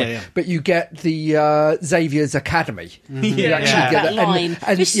license anyway. Yeah. But you get the Xavier's Academy. You actually get That line.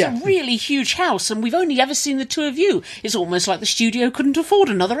 This is yeah. a really huge house, and we've only ever seen the two of you. It's almost like the studio couldn't afford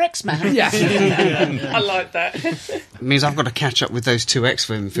another X-Man. Yeah. I like that. It means I've got to catch up with those two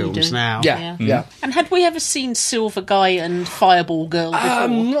X-Men films do. now. Yeah, yeah. And had we ever seen Silver Guy and Fireball Girl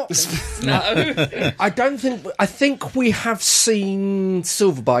before? No. I don't think. I think we have seen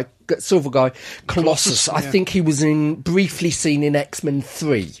Silver Guy, Colossus. I think he was briefly seen in X-Men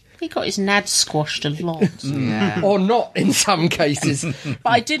 3. He got his nads squashed a lot. Yeah. Or not in some cases. But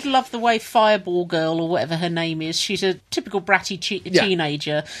I did love the way Fireball Girl, or whatever her name is, she's a typical bratty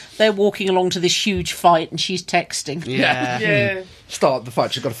teenager. They're walking along to this huge fight and she's texting. Yeah. Yeah. Start the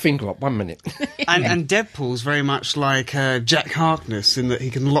fight, she's got a finger up 1 minute. And Deadpool's very much like Jack Harkness in that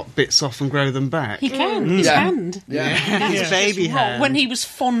he can lock bits off and grow them back. He can, his Yeah. hand. His baby Wrong. hand. When he was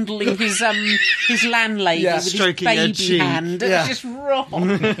fondling his landlady Yeah. with his Stroking her baby cheek. hand, it Yeah. was just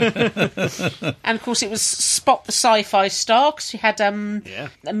wrong. And of course, it was Spot the Sci-Fi Star, because you had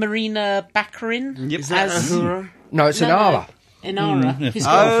Marina Baccarin Is that as Uhura? No, it's an Ara. Inara, his Oh,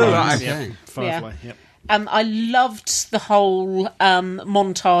 girlfriend. right, okay. Firefly, yep. I loved the whole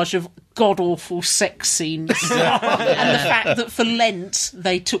montage of god-awful sex scenes and the fact that for Lent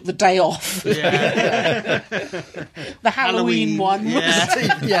they took the day off. Yeah. The Halloween one was...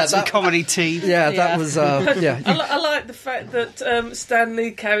 That comedy tea. That was I like the fact that Stan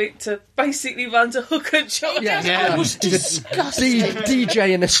Lee character basically runs a hooker job. It was disgusting. DJ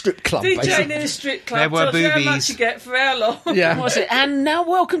in a strip club. DJing basically. in a strip club. There were tells you how much boobies. you get for how long. Yeah. Was it? And now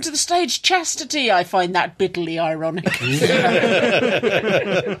welcome to the stage, Chastity. I find that bitterly ironic.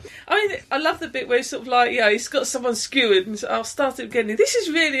 I mean, I love the bit where he's sort of like, he's got someone skewered, and I'll start it again. This is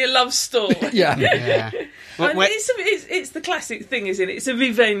really a love story. Yeah. And it's the classic thing, isn't it? It's a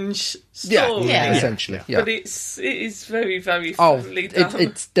revenge story. Yeah. Essentially. Yeah. But it is very, very funnily done.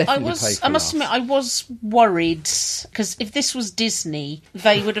 It's definitely I must admit, I was worried because if this was Disney,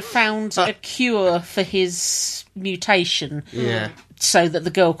 they would have found a cure for his mutation, so that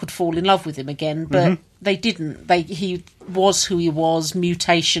the girl could fall in love with him again. But they didn't. He was who he was,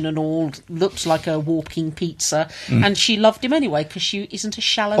 mutation and all, looked like a walking pizza, and she loved him anyway because she isn't a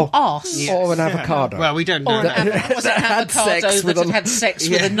shallow arse. Or an avocado. Well, we don't know. Or was it an avocado that had sex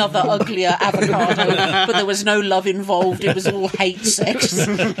with another uglier avocado, but there was no love involved? It was all hate sex.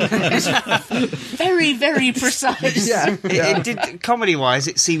 It's very, very precise. It did, comedy-wise,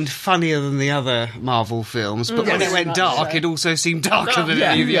 it seemed funnier than the other Marvel films, but when it went dark, it also seemed darker than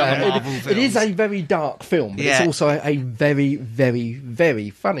any of the other Marvel films. It is a very dark film, but it's also a very, very, very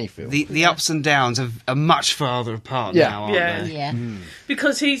funny film. The ups and downs are much farther apart now, aren't they? Yeah.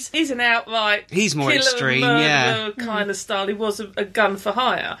 Because he's an outright He's more killer extreme, and murderer kind of style. He was a gun for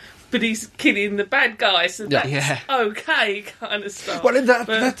hire, but he's killing the bad guys, so that's okay kind of stuff. Well,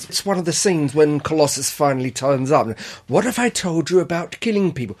 that's one of the scenes when Colossus finally turns up. What have I told you about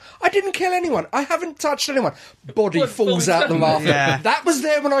killing people? I didn't kill anyone. I haven't touched anyone. Body falls out the mouth. Yeah. That was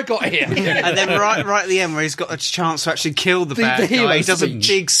there when I got here. And then right at the end, where he's got a chance to actually kill the bad hero guy, he does speech.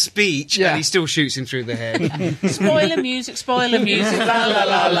 a big speech, and he still shoots him through the head. Spoiler music, la la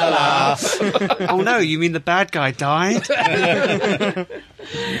la la la. Oh no, you mean the bad guy died?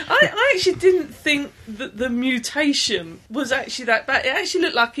 I actually didn't think that the mutation was actually that bad. It actually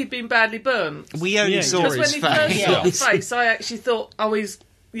looked like he'd been badly burnt. We only saw Because when his he first face. got his face, I actually thought, I'm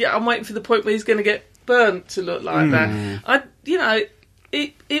waiting for the point where he's going to get burnt to look like that.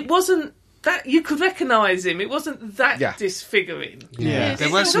 It wasn't that you could recognise him. It wasn't that disfiguring. Yeah.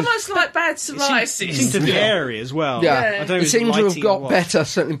 It was almost like bad psoriasis. It seemed to be airy as well. Yeah. I don't know if It seemed to have lighting or got what. better,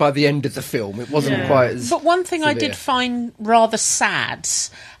 certainly by the end of the film. It wasn't quite as... But one thing I severe. did find rather sad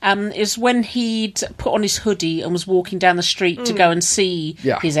is when he'd put on his hoodie and was walking down the street to go and see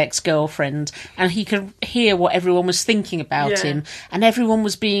his ex-girlfriend, and he could hear what everyone was thinking about him, and everyone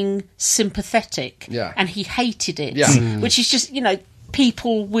was being sympathetic, and he hated it, which is just,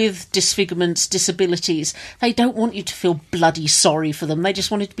 people with disfigurements, disabilities, they don't want you to feel bloody sorry for them. They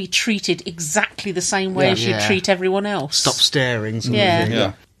just wanted to be treated exactly the same way as you treat everyone else. Stop staring. Sort Yeah. of thing.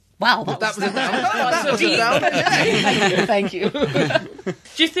 Yeah. Wow, that was Thank you.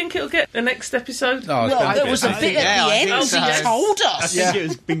 Do you think it'll get the next episode? Well, there was a bit at the end. so. He told I us. think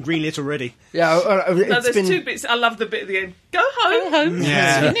it's been greenlit already. No, it's there's been... two bits. I love the bit at the end. Go home. Home.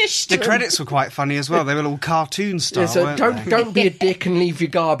 Yeah. It's finished. The credits were quite funny as well. They were all cartoon style. So weren't they? don't be a dick and leave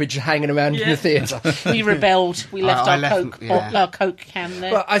your garbage hanging around in the theatre. We rebelled. We left I our left- Coke, yeah. our Coke can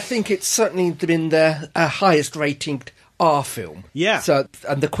there. But I think it's certainly been the highest rated R film. Yeah. So,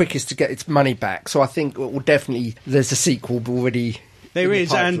 and the quickest to get its money back. So I think it will definitely... There's a sequel already... There in the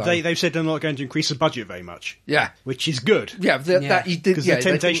is, and pipeline. they've said they're not going to increase the budget very much. Yeah. Which is good. Yeah, that you did... Because Yeah, the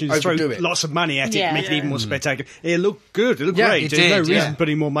temptation they is to didn't throw overdo it. lots of money at it, Yeah. make it even more spectacular. It looked good, it looked Yeah, great. it There's no did, reason yeah.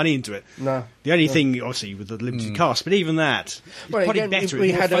 putting more money into it. No. The only thing, obviously, with the limited cast, but even that, Well, probably again, better.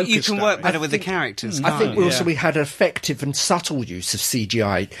 we it's more had a- focused You can that work way. better with the characters. I think can't also you? we had effective and subtle use of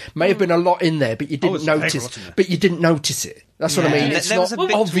CGI. May have been a lot in there, but you didn't there's a heck of a notice. lot in there. But you didn't notice it. That's what I Yeah. mean. There- It's there was not a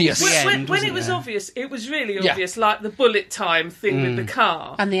bit obvious. towards the When, end, when wasn't it was there? obvious, it was really Yeah. obvious, like the bullet time thing with the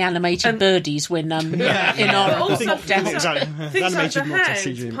car. and the animated And- birdies when in But our also, lockdown. things like Exactly. the Animated not hands,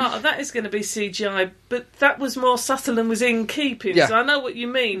 CGI. part of that is going to be CGI, but that was more subtle and was in keeping. Yeah. So I know what you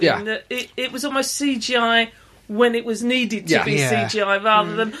mean. Yeah. In that it was almost CGI when it was needed to Yeah. be Yeah. CGI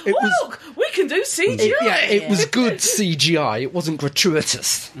rather than, It was- look, we can do CGI. It was good CGI. It wasn't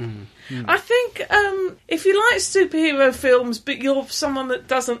gratuitous. I think if you like superhero films, but you're someone that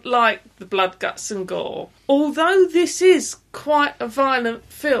doesn't like the blood, guts and gore, although this is quite a violent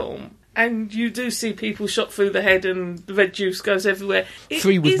film, and you do see people shot through the head and the red juice goes everywhere. It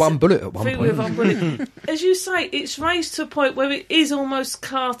 3 with is- 1 bullet at one 3 point. with 1 bullet. As you say, it's raised to a point where it is almost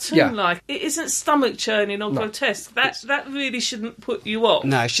cartoon-like. It isn't stomach-churning or grotesque. That really shouldn't put you off.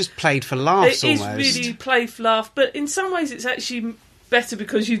 No, it's just played for laughs It is almost. really play for laugh, but in some ways it's actually better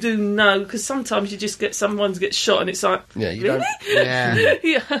because you do know, because sometimes you just get someone gets shot and it's like, Yeah, you really? don't. Yeah.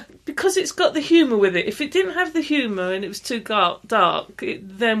 Yeah, because it's got the humour with it. If it didn't have the humour and it was too dark,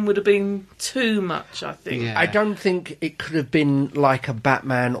 it then would have been too much, I think. Yeah. I don't think it could have been like a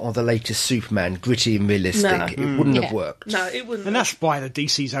Batman or the latest Superman, gritty and realistic. No. It wouldn't have worked. No, it wouldn't. And that's why the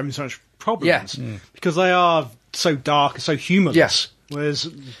DC's having so much problems. Yeah. Because they are so dark and so humorless. Yes. Whereas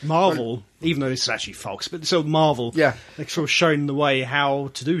Marvel, even though this is actually Fox, but so Marvel, Yeah. they're sort of showing the way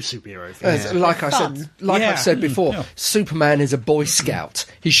how to do superhero things. As- Like Fun. I've said before, Superman is a Boy Scout.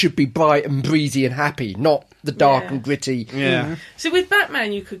 He should be bright and breezy and happy, not the dark Yeah. and gritty. Yeah. So with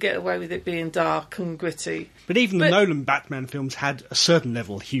Batman, you could get away with it being dark and gritty. But even the But- Nolan Batman films had a certain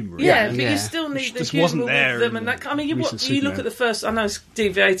level of humour. in Yeah, them. but Yeah. you still Which need the just humour wasn't with there them, in and that. I mean, you recent look Superman. at the first. I know it's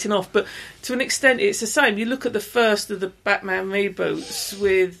deviating off, but to an extent, it's the same. You look at the first of the Batman reboots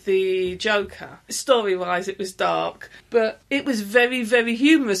with the Joker. Story-wise, it was dark, but it was very, very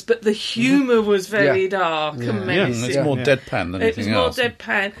humorous. But the humour was very dark and menacing. It's more deadpan than It was anything more else.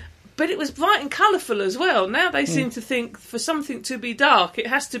 deadpan. But it was bright and colourful as well. Now they seem to think for something to be dark, it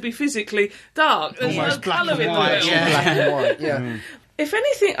has to be physically dark. There's no Almost black colour and in the white, film. yeah. Black and white, yeah. If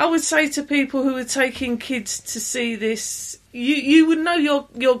anything, I would say to people who are taking kids to see this, you would know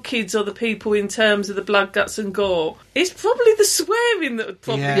your kids are the people in terms of the blood, guts and gore. It's probably the swearing that would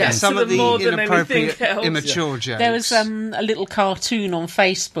probably Yeah, get some to of them the more than anything inappropriate, else. immature jokes. There was a little cartoon on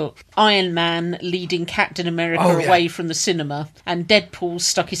Facebook, Iron Man leading Captain America Oh, yeah. away from the cinema, and Deadpool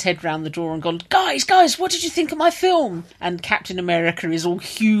stuck his head round the door and gone, guys, what did you think of my film? And Captain America is all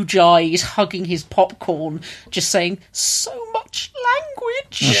huge eyes, hugging his popcorn, just saying, so much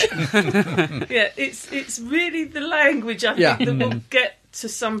language. Yeah, it's really the language, I Yeah. think, that will get to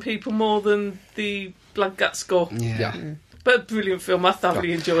some people more than the blood, guts, gore. Yeah. But a brilliant film. I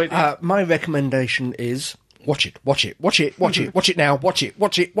thoroughly enjoyed it. My recommendation is watch it now, watch it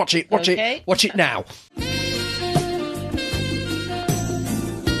Okay. now.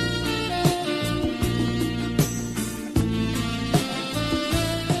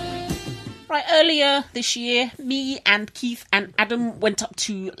 Right, earlier this year, me and Keith and Adam went up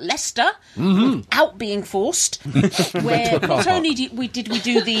to Leicester, out being forced, where not only did we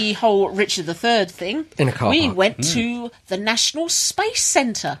do the whole Richard III thing, In a car we park. went to the National Space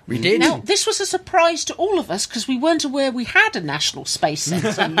Centre. We did. Now, this was a surprise to all of us because we weren't aware we had a National Space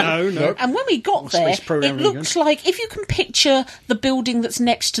Centre. No. And when we got there, space program it looks like, if you can picture the building that's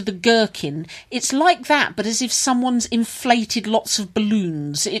next to the Gherkin, it's like that, but as if someone's inflated lots of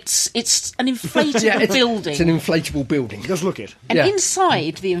balloons. It's an inflatable building. It's an inflatable building. It does look it. And Yeah.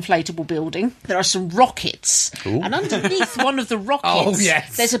 inside the inflatable building, there are some rockets. And underneath one of the rockets, Oh,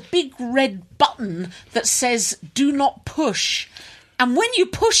 yes. there's a big red button that says, do not push. And when you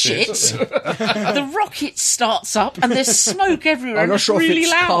push it, the rocket starts up and there's smoke everywhere. I'm and not it's sure really if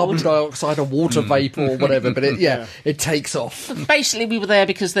it's loud. carbon dioxide or water vapour or whatever, but it takes off. Basically, we were there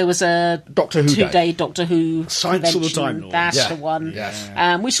because there was a Doctor Who Day. two-day Doctor Who Science of the convention. Time Lord. That's Yeah. the one.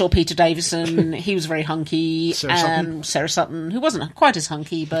 Yes. We saw Peter Davison. He was very hunky. Sarah Sutton. And Sarah Sutton, who wasn't quite as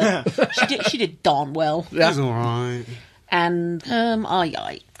hunky, but she did darn well. It was all right. And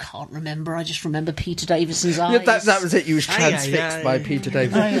I can't remember. I just remember Peter Davison's eyes. Yeah, that was it. You was transfixed by Peter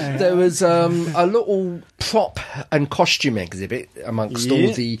Davison. There was a little prop and costume exhibit amongst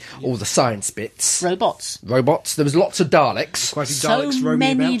all the science bits. Robots. Robots. There was lots of Daleks. Quite a So Daleks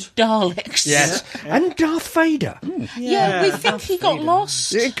roaming many about. Daleks. Yes, and Darth Vader. Yeah, we think he got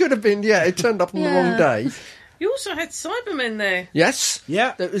lost. It could have been. Yeah, it turned up on the wrong day. You also had Cybermen there. Yes.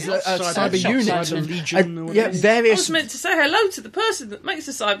 Yeah. There was a Cyber cyber unit. Cyber Legion or Yeah, whatever. I various. was meant to say hello to the person that makes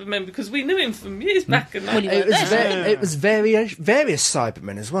the Cybermen because we knew him from years back. And Well, he It was, it was various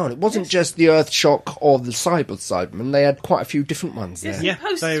Cybermen as well. It wasn't just the Earthshock or the Cybermen. They had quite a few different ones there. Yes, Yeah, he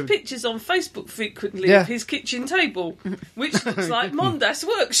posts they- pictures on Facebook frequently Yeah. of his kitchen table, which looks like Mondas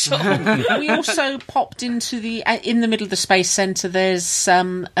workshop. We also popped into in the middle of the Space Centre. There's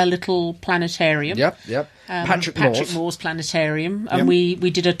a little planetarium. Yep. Patrick Moore's. Planetarium, and we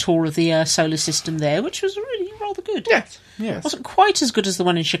did a tour of the solar system there, which was really rather good. Yes. It wasn't quite as good as the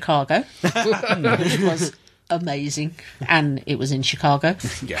one in Chicago, which was amazing. And it was in Chicago.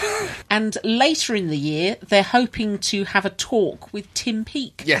 Yeah. And later in the year, they're hoping to have a talk with Tim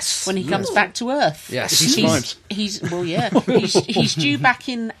Peake. Yes. When he comes back to Earth. Yes. He's due back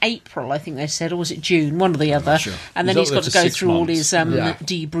in April, I think they said, or was it June? One or the other. Sure. And then He's he's up got there to for go 6 through all months. his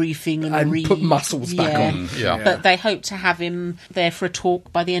debriefing And put muscles back on. Yeah. But they hope to have him there for a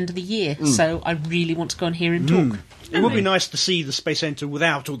talk by the end of the year. So I really want to go and hear him talk. It would be nice to see the Space Centre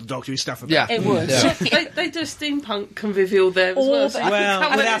without all the Doctor Who stuff about Yeah. It would. Yeah. They do steampunk convivial there as All well. the- So you can Well,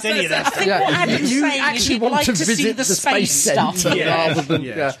 come without and- any of that I think what Adam's you saying is actually he'd want like to to see visit the the space stuff. Centre rather than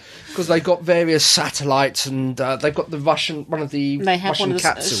Yeah. because they've got various satellites and they've got the Russian one of the They have Russian one of the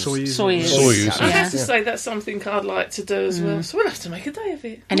capsules. Soyuz. I Yeah. have to say that's something I'd like to do as well. So we'll have to make a day of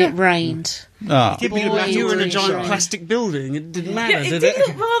it. And it rained. Ah. Did we Boy, matter You were in a Really giant shy. plastic building. It didn't matter, Yeah, it did did it?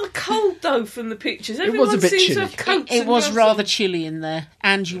 look rather cold though from the pictures. was a Everyone bit seems to chilly. have coats. It and was gloves rather on. chilly in there,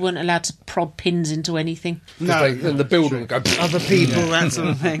 and you weren't allowed to prod pins into anything. And the building would go. Other people, that sort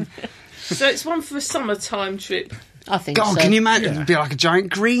of thing. So it's one for a summertime trip. I think God, so. can you imagine? It'd be like a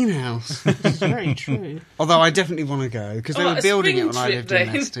giant greenhouse. It's very true. Although I definitely want to go, because they Oh, were like a building it spring when I trip lived in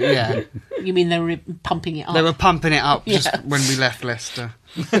then. Leicester. Yeah, You mean they were pumping it up? they were pumping it up just Yeah. when we left Leicester.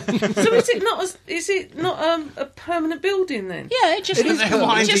 So is it not a permanent building then? Yeah, it just It looks is cool.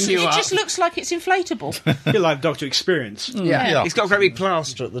 winding you It up. just looks like it's inflatable. A bit like Doctor Experience. Yeah. Yeah. It's got a great big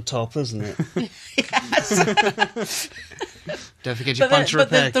plaster at the top, hasn't it? Don't forget your punch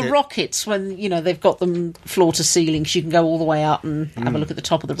repair the kit. rockets, when they've got them floor to ceiling, so you can go all the way up and have a look at the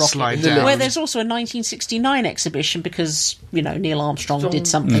top of the rocket. Slide down. Where there's also a 1969 exhibition because Neil Armstrong did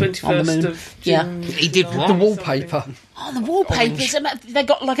something on the 21st moon. of Yeah. June. He did The what? wallpaper. Oh, the wallpapers! They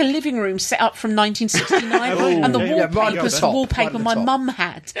got like a living room set up from 1969, and the yeah, right wallpaper's at the the top, wallpaper right at the my top. mum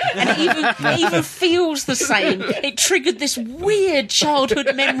had, and it even feels the same. It triggered this weird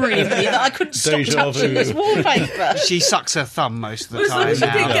childhood memory of me that I couldn't stop Deja touching vu. this wallpaper. She sucks her thumb most of the Well, as long time as you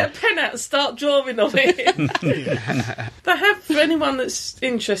didn't now. get a pen out and start drawing on it. They have, for anyone that's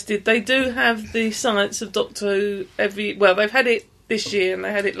interested, they do have the Science of Doctor Who they've had it this year and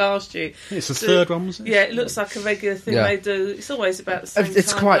they had it last year. It's the third one, wasn't it? Yeah, it looks like a regular thing Yeah. they do. It's always about the same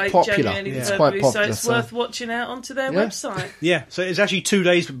It's time, quite late popular. January, It's February, quite popular, so it's so- worth watching out onto their Yeah. website. Yeah, so it's actually 2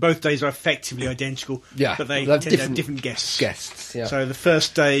 days, but both days are effectively identical. Yeah. But they They're tend to have different guests. Guests. Yeah. So the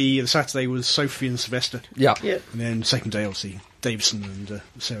first day, the Saturday, was Sophie and Sylvester. yeah. Yeah. And then the second day, obviously, Davison and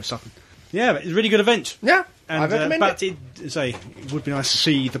Sarah Sutton. Yeah, but it's a really good event. Yeah. And, I recommend but it. it would be nice to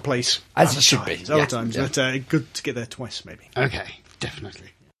see the place As other it should be, times, other yeah, times, yeah. but good to get there twice, maybe. Okay, definitely.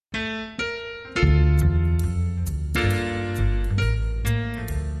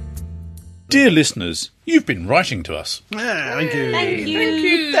 Dear listeners, you've been writing to us. Thank you. Thank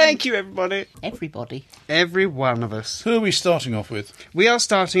you, Thank you, everybody. everybody. Every one of us. Who are we starting off with? We are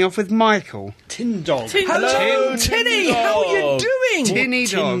starting off with Michael. Tin Dog. Hello, Tinny. How are you doing? Tinny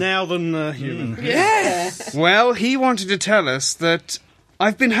Tin Dog. now than human. Yes. Well, he wanted to tell us that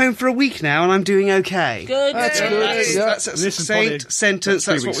I've been home for a week now and I'm doing okay. Good. That's good. Yeah. That's a This is succinct probably- sentence.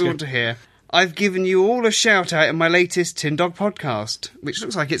 that's That's 3 what weeks we ago. want to hear. I've given you all a shout out in my latest Tin Dog podcast, which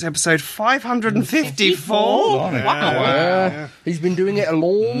looks like it's episode 554. Blimey. Yeah. He's been doing it a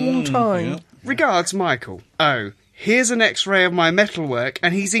long time. Regards, Michael. Oh, here's an X-ray of my metalwork,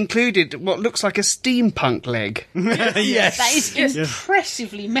 and he's included what looks like a steampunk leg. Yes. That is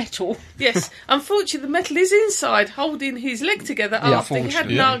impressively metal. Yes, unfortunately, the metal is inside, holding his leg together after he had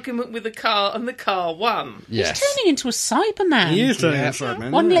an Yeah. argument with the car, and the car won. Yes. Turning into a Cyberman. He is turning outside,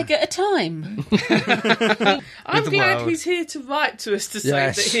 man. One leg at a time. I'm the glad world. he's here to write to us to say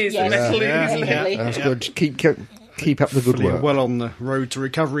Yes. that here's Yes. the metal Yeah. in his leg. Definitely. That's good. Keep up the good We're work. well on the road to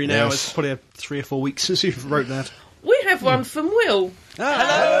recovery now. Yes. It's probably 3 or 4 weeks since you wrote that. We have one from Will.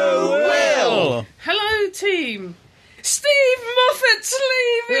 Will! Hello, team. Steve Moffat's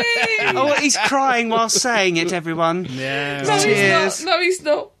leaving! Oh, he's crying while saying it, everyone. Yeah. No, Cheers. he's not. No, he's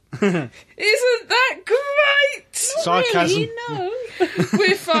not. Isn't that great? Sarcasm. Really? No.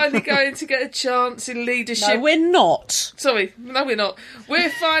 We're finally going to get a chance in leadership. No, we're not. Sorry, no, we're not. We're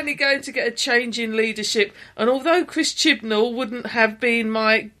finally going to get a change in leadership, and although Chris Chibnall wouldn't have been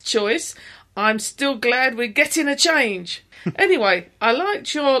my choice, I'm still glad we're getting a change. Anyway, I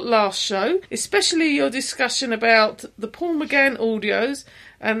liked your last show, especially your discussion about the Paul McGann audios,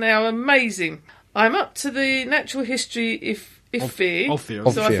 and they are amazing. I'm up to the natural history if Of Fear. Of Fear.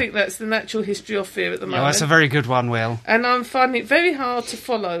 Of So I Fear. think that's the natural history of fear at the Oh, moment. that's a very good one, Will. And I'm finding it very hard to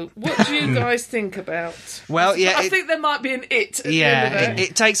follow. What do you guys think about? Well, yeah, I think there might be an it at the end of Yeah, that.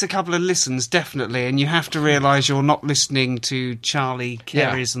 it takes a couple of listens, definitely, and you have to realise you're not listening to Charlie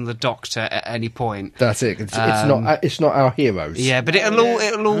Kerrys and the Doctor at any point. That's it. It's not our heroes. Yeah, but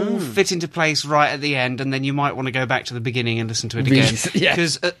it'll all fit into place right at the end, and then you might want to go back to the beginning and listen to it again. Yeah.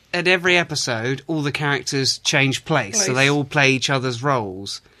 Because at every episode, all the characters change place, so they all play each other's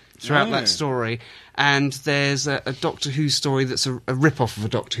roles throughout that story. And there's a Doctor Who story that's a rip-off of a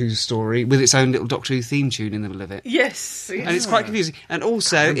Doctor Who story with its own little Doctor Who theme tune in the middle of it. Yes. And it's quite confusing. And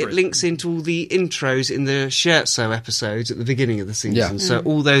also, it links into all the intros in the Scherzo episodes at the beginning of the season. Yeah. So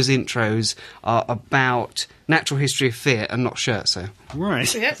all those intros are about natural history of fear and not Scherzo.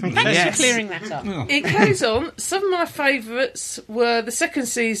 Right. Yep. Thanks Yes. for clearing that up. It goes on. Some of my favourites were the second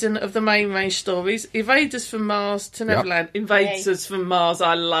season of the main range stories, Invaders from Mars to Neverland. Invaders from Mars,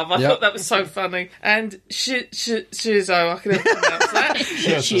 I love. I thought that was so funny. And Shizzo, I can never pronounce that.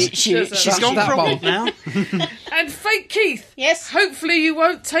 She's gone that for a one. walk now. And Fake Keith. Yes. Hopefully you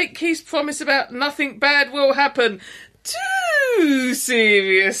won't take Keith's promise about nothing bad will happen too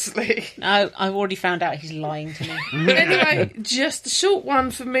seriously. No, I've already found out he's lying to me. Anyway, just a short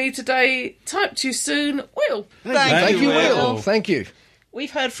one for me today. Type to you soon, Will. Thank you, Will. Thank you. We've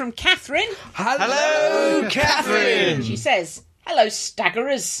heard from Catherine. Hello, Catherine. She says, "Hello,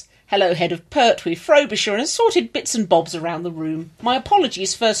 staggerers. Hello, head of Pertwee, Frobisher, and assorted bits and bobs around the room. My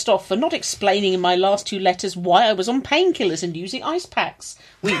apologies first off for not explaining in my last 2 letters why I was on painkillers and using ice packs.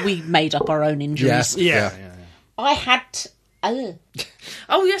 We made up our own injuries. Yeah. I had... Oh,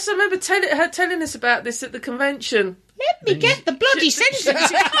 yes, I remember her telling us about this at the convention. Let me get the bloody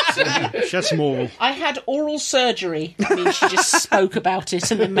sentence. Shut more. I had oral surgery. I mean, she just spoke about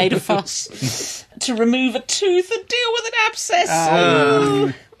it and then made a fuss. To remove a tooth and deal with an abscess.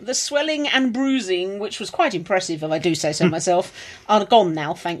 Ooh. The swelling and bruising, which was quite impressive, if I do say so myself, are gone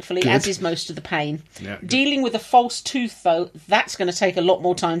now, thankfully, as is most of the pain. Yeah, Dealing with a false tooth, though, that's going to take a lot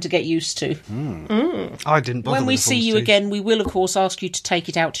more time to get used to. I didn't bother When we with the see false you tooth. again, we will, of course, ask you to take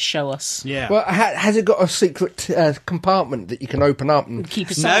it out to show us. Yeah. Well, has it got a secret compartment that you can open up and... Keep a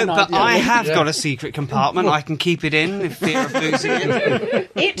No, cyanide. but I going. have got a secret compartment. I can keep it in if fear of losing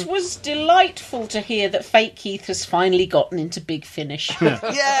it. It was delightful to hear that Fake Keith has finally gotten into Big Finish.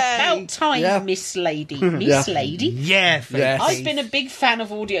 About time, Yeah. Miss Lady. Miss Lady? Yeah, Yes. I've been a big fan of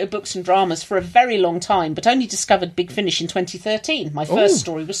audiobooks and dramas for a very long time, but only discovered Big Finish in 2013. My first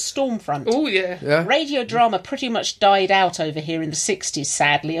story was Stormfront. Oh, yeah. Radio drama pretty much died out over here in the 60s,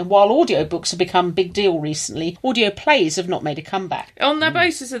 sadly, and while audiobooks have become a big deal recently, audio plays have not made a comeback. On the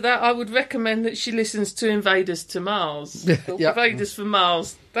basis of that, I would recommend that she listens to Invaders to Mars. Yeah. Invaders from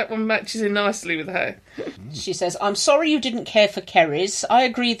Mars. That one matches in nicely with her. She says, I'm sorry you didn't care for Kerrys. I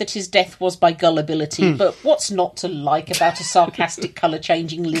agree that his death was by gullibility, but what's not to like about a sarcastic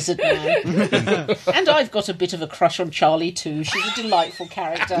colour-changing lizard man? And I've got a bit of a crush on Charlie too. She's a delightful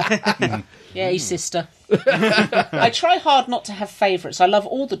character. Yay, sister. I try hard not to have favourites. I love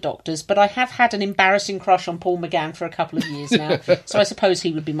all the Doctors, but I have had an embarrassing crush on Paul McGann for a couple of years now, so I suppose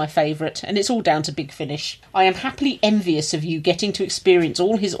he would be my favourite, and it's all down to Big Finish. I am happily envious of you getting to experience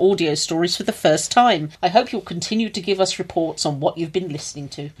all his audio stories for the first time. I hope you'll continue to give us reports on what you've been listening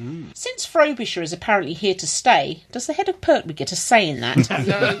to. Since Frobisher is apparently here to stay, does the head of Pertwee get a say in that?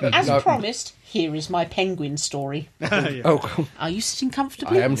 As promised, here is my penguin story. Oh, Are you sitting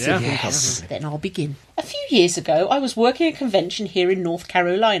comfortably? I am sitting Yes. Then I'll begin. A few years ago, I was working a convention here in North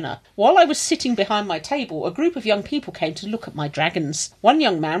Carolina. While I was sitting behind my table, a group of young people came to look at my dragons. One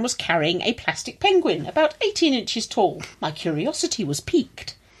young man was carrying a plastic penguin, about 18 inches tall. My curiosity was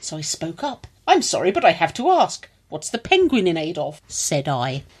piqued, so I spoke up. I'm sorry, but I have to ask. What's the penguin in aid of? Said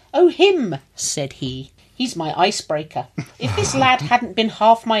I. Oh, him, said he. He's my icebreaker. If this lad hadn't been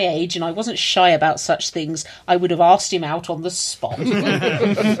half my age and I wasn't shy about such things, I would have asked him out on the spot.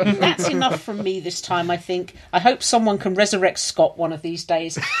 That's enough from me this time, I think. I hope someone can resurrect Scott one of these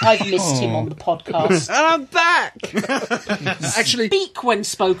days. I've missed him on the podcast. And I'm back! Actually, Speak when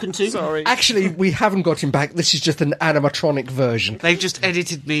spoken to. Sorry. actually, we haven't got him back. This is just an animatronic version. They've just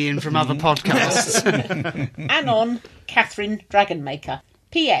edited me in from other podcasts. Anon, Catherine Dragonmaker.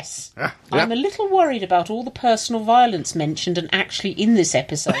 P.S. I'm a little worried about all the personal violence mentioned and actually in this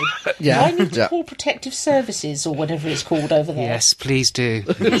episode. Yeah, Do I need to yeah. call Protective Services or whatever it's called over there? Yes, please do.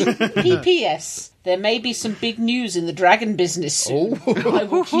 P.P.S. There may be some big news in the dragon business soon. I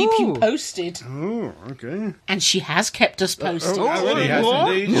will keep you posted. Oh, okay. And she has kept us posted. Really has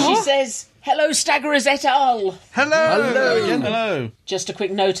indeed. She says, Hello, Staggerers et al. Hello. Just a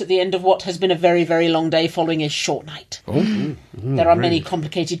quick note at the end of what has been a very, very long day following a short night. There are many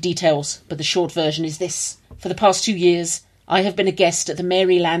complicated details, but the short version is this. For the past 2 years, I have been a guest at the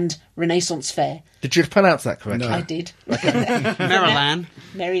Maryland Renaissance Fair. Did you pronounce that correctly? I did. Maryland.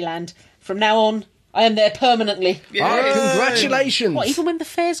 Maryland. From now on, I am there permanently. Congratulations! What, even when the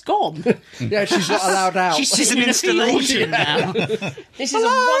fair's gone? Yeah, she's not allowed out. She's sitting in a field. installation now. This is a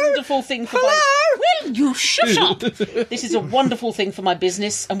wonderful thing for my... Will you shut up? This is a wonderful thing for my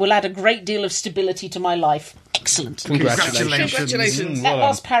business and will add a great deal of stability to my life. Excellent. Congratulations. That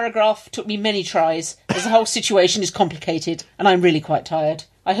last paragraph took me many tries, as the whole situation is complicated, and I'm really quite tired.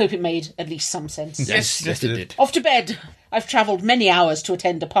 I hope it made at least some sense. Yes, it did. Off to bed. I've travelled many hours to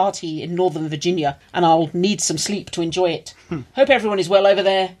attend a party in Northern Virginia, and I'll need some sleep to enjoy it. Hope everyone is well over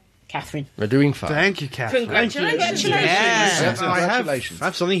there. Catherine. We're doing fine. Thank you, Catherine. Congratulations. Yeah. I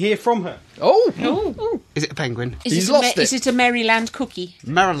have something here from her. Oh! Is it a penguin? He's lost it. Is it a Maryland cookie?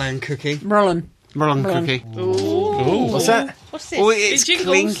 Maryland cookie. Merlin. Merlin cookie. What's that? What's this? Oh, it's Jingles.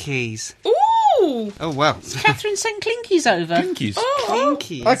 Clinkies. Ooh. Oh, well. Catherine sent Clinkies over. Clinkies.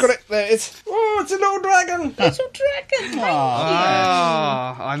 Clinkies. I got it. There it is. Oh, it's a little dragon. Little dragon. Oh,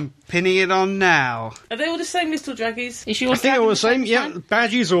 I'm pinning it on now. Are they all the same little draggies? Is yours I think they're all the same. Yeah,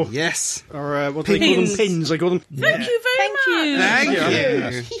 badges or Yes. what do they call them? Pins. They call them. Thank you very much.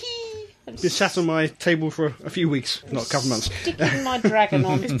 Thank you. Been sat on my table for a few weeks, not a couple months. Sticking my dragon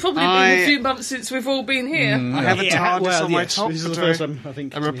on. It's probably been a few months since we've all been here. I have a TARDIS on my yes, top. this is the but first time I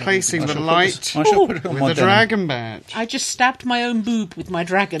think I'm replacing the light I shall put it on with my the denim. dragon badge. I just stabbed my own boob with my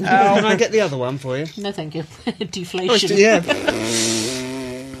dragon. Can I get the other one for you? No, thank you. Deflation. Yeah.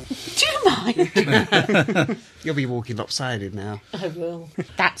 Do you mind? You'll be walking lopsided now. I will.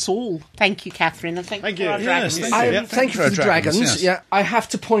 That's all. Thank you, Catherine, and thank you for our you. dragons. Yes, Thank you for the dragons. yes. Yeah, I have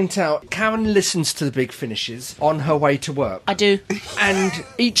to point out, Karen listens to the Big Finishes on her way to work. I do. And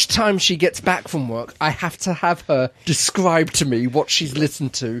each time she gets back from work, I have to have her describe to me what she's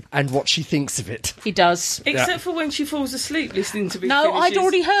listened to and what she thinks of it. He does. Except for when she falls asleep listening to Big No, Finishes. I'd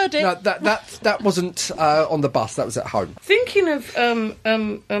already heard it. No, that wasn't on the bus. That was at home. Thinking of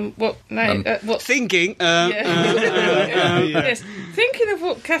what Thinking, yes. Thinking of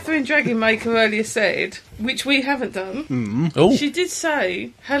what Catherine Dragonmaker earlier said, which we haven't done, Oh, she did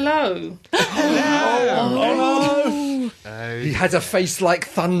say hello. He has a face like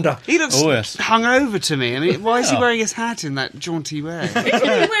thunder. he looks yes. hung over to me. I mean, why is he wearing his hat in that jaunty way? He's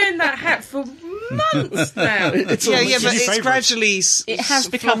been wearing that hat for months now. Yeah, but it's favourite. gradually It has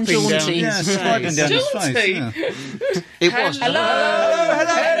become flopping down jaunty. his Yeah, sliding face. down his Jaunty. face. Yeah. It was.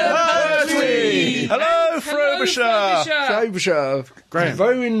 Hello, Frobisher. Frobisher.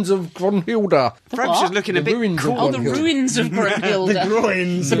 Ruins of Gronhilda. Frobisher's looking a The bit ruins of cool. Oh, the ruins of Brunhilde.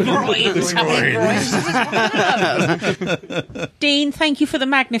 Groins. The groins. Dean, thank you for the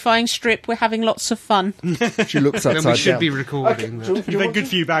magnifying strip. We're having lots of fun. She looks Then upside we should down. be recording. but- You've had good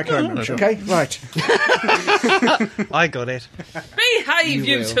for you back home, I'm sure. Okay, right. I got it. Behave,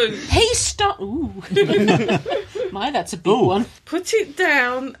 you two. Hey, stop. Ooh. My, that's a big one. Put it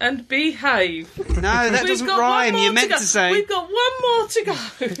down and behave. No, that doesn't rhyme. You're meant to say We've got one more to go.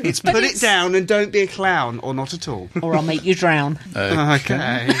 it's put it down and don't be a clown, or not at all. Or I'll make you drown.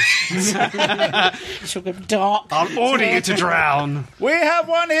 Okay. She'll go dark. I'll order you to drown. We have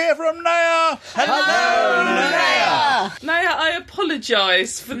one here from Naya. Naya, I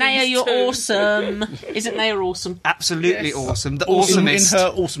apologise for Naya, these you're two. awesome. Isn't Naya awesome? Absolutely Yes. awesome. The Awesome in awesomest.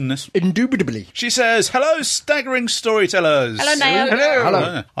 her awesomeness. Indubitably. She says, hello, staggering storytellers. Hello, Naya.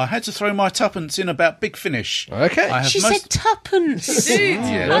 Hello. I had to throw my tuppence in about Big Finish. Okay. I have She most... said tuppence. Did.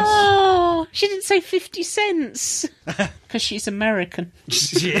 Oh, she didn't say 50 cents. Because she's American.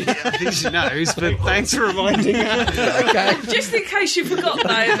 Yeah, I think she knows, but thanks for reminding her. Okay. Just in case you forgot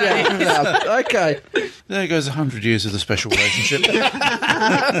that. Yeah, okay. There goes 100 years of the special relationship.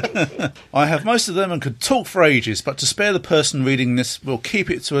 I have most of them and could talk for ages, but to spare the person reading this, we'll keep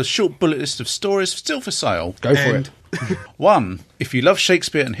it to a short bullet list of stories still for sale. Go for it. 1. If you love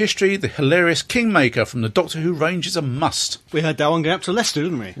Shakespeare and history, the hilarious Kingmaker from the Doctor Who range is a must. We had that one go up to Leicester,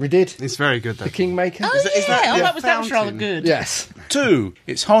 didn't we? We did. It's very good, though. The Kingmaker? Oh, yeah. that that was rather fountain? good. Yes. 2.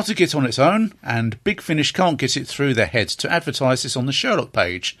 It's hard to get on its own, and Big Finish can't get it through their heads to advertise this on the Sherlock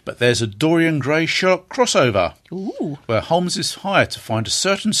page. But there's a Dorian Gray Sherlock crossover, Ooh. where Holmes is hired to find a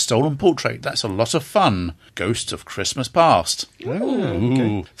certain stolen portrait. That's a lot of fun. Ghosts of Christmas Past.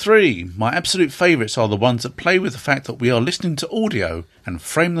 Ooh. 3. My absolute favourites are the ones that play with the fact that we are listening to audio and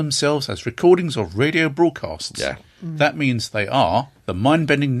frame themselves as recordings of radio broadcasts. Yeah. That means they are The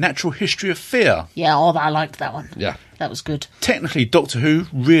Mind-Bending Natural History of Fear. Yeah, I liked that one. Yeah. That was good. Technically, Doctor Who,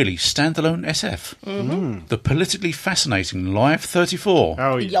 really standalone SF. The politically fascinating Live 34.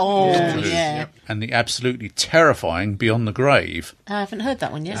 Oh, Yeah. And the absolutely terrifying Beyond the Grave. I haven't heard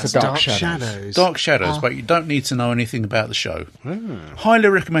that one yet. It's a Dark Shadows. Dark Shadows, but you don't need to know anything about the show. Highly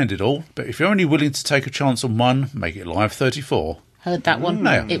recommended all, but if you're only willing to take a chance on one, make it Live 34. Heard that one.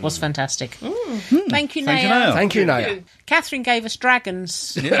 Naya. It was fantastic. Thank you, Thank you, Naya. Naya. Thank you, Naya. Catherine gave us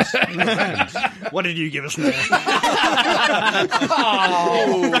dragons. What did you give us now?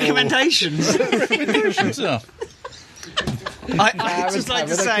 Recommendations. I just like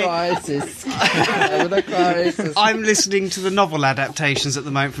to say, I'm listening to the novel adaptations at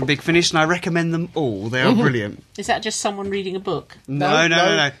the moment from Big Finish, and I recommend them all. They are brilliant. Is that just someone reading a book? No.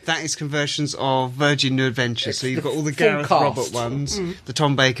 That is conversions of Virgin New Adventure. So you've got all the Gareth cast. Robert ones, the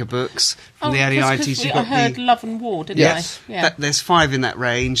Tom Baker books from the early 90s. You've I got heard the... Love and War, didn't Yes. I? Yeah. There's 5 in that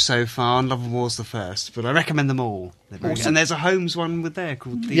range so far, and Love and War's the first. But I recommend them all. And there's a Holmes one with there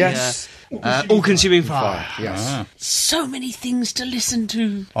called the All-Consuming Fire. Yes. So many things to listen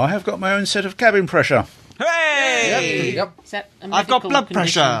to. I have got my own set of cabin pressure. Hooray! Yep. Is that a I've got medical blood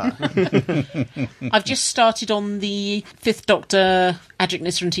condition? pressure. I've just started on the 5th Doctor, Adric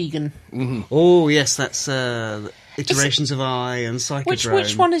Nisser and Tegan. Oh, yes, that's Iterations of I and Psychodrome.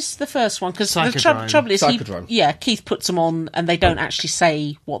 Which one is the first one? Because the Psychodrome. trouble is, Psychodrome. Keith puts them on and they don't actually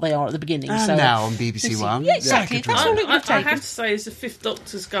say what they are at the beginning. So now on BBC One. Yeah, exactly. That's all it would have I taken. have to say, as the Fifth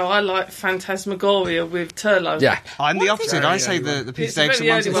Doctor's go, I like Phantasmagoria with Turlo. Yeah. I'm the opposite. I say the Peter It's a very Davison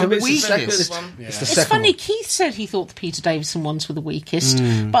ones early are one, the but it's a very weakest. good one. It's the It's second funny, one. Keith said he thought the Peter Davison ones were the weakest,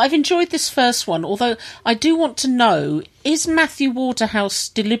 but I've enjoyed this first one, although I do want to know, is Matthew Waterhouse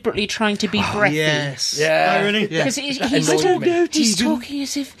deliberately trying to be breathy? Yes. Yeah. Oh, really? Because annoyed me. he's talking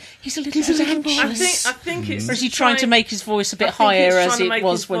as if he's a little bit anxious. I think it's. Or is he trying to make his voice a bit I think higher he's as trying to it make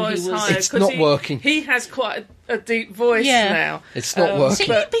was his when he voice was... higher, It's 'cause not working. He has quite a deep voice Yeah. now. It's not working.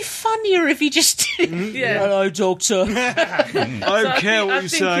 See, it'd be funnier if he just... Yeah. Hello, Doctor. I don't care what you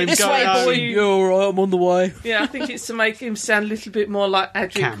say. This way, boy. You're all right, I'm on the way. Yeah, I think it's to make him sound a little bit more like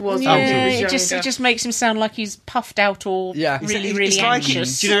Adric Camp. was Yeah, when he was it younger. just makes him sound like he's puffed out or Yeah. really, It's really like,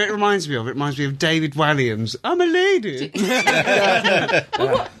 anxious. do you know what it reminds me of? It reminds me of David Walliams. I'm a lady.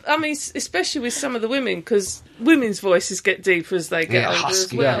 I mean, especially with some of the women, because women's voices get deeper as they get older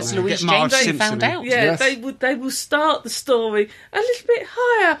husky. as well. As Yeah. Louise Get Marge Jameson Simpson found in. out. Yeah, Yes. they will start the story a little bit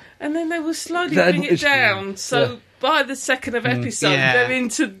higher, and then they will slowly Then bring it it's- down. So by the second of episode, Yeah. they're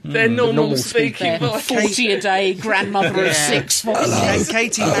into their normal speaking Their voice. 40 a day grandmother of 6 voices. And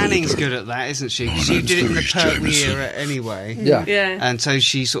Katie Manning's good at that, isn't she? She did it in the Pertwee era anyway. Yeah. Yeah. And so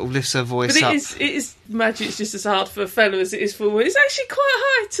she sort of lifts her voice But up. it is magic's just as hard for a fellow as it is for a woman. It's actually quite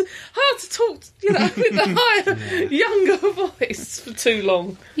hard to talk, with the higher, younger voice for too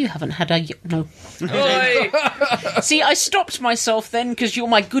long. You haven't had a... No. Oi. See, I stopped myself then because you're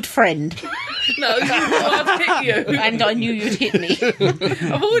my good friend. No, you know I'd hit you. And I knew you'd hit me.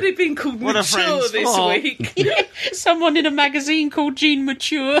 I've already been called What a mature friend's this fault. week. Someone in a magazine called Jean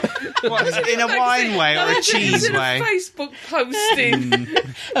Mature. What, is it in a wine way or a It's cheese in a way? Facebook posting.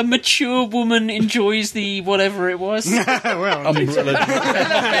 A mature woman enjoys the whatever it was. Umbrella.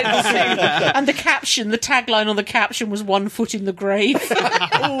 And the caption, the tagline on the caption was 1 foot in the grave.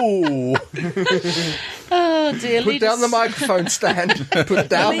 Ooh. Oh dear. Put down the microphone stand. Put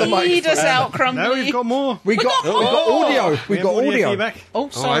down the Lead us microphone. out, Crumbly. No, we've got more. We got audio. We got audio. feedback. Oh,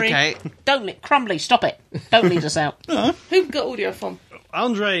 sorry. okay. Don't Crumbly, stop it. Don't lead us out. Who got audio from?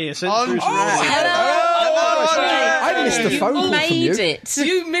 Andre sent Andre. through some I missed the phone call from Made you. it.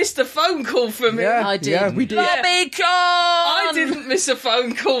 You missed a phone call from him. Yeah, I did. Yeah, we did. Lobbycon! I didn't miss a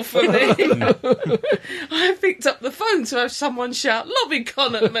phone call from him. I picked up the phone to have someone shout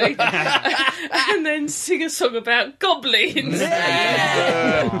 "Lobbycon" at me, and then sing a song about goblins.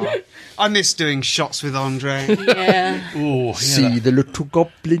 I miss doing shots with Andre. Yeah. Ooh, See the little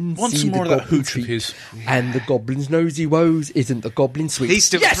goblin. Want see some more the of that goblin hooch of feet. his. And the goblin's nosy woes isn't the goblin sweet. He's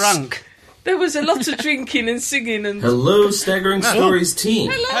still Yes! drunk. There was a lot of drinking and singing and. Hello, Staggering Stories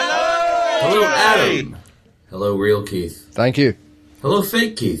team. Hello, Adam. Hello, Real Keith. Thank you. Hello,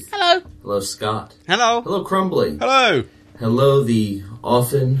 Fake Keith. Hello. Hello, Scott. Hello. Hello, Crumbly. Hello. Hello, the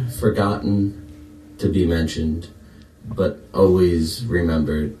often forgotten to be mentioned, but always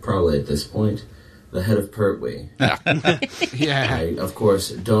remembered, probably at this point, the head of Pertwee. Yeah. I, of course,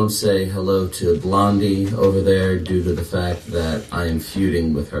 don't say hello to Blondie over there due to the fact that I am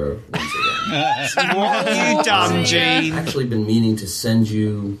feuding with her once again. What have you done, Gene? I've actually been meaning to send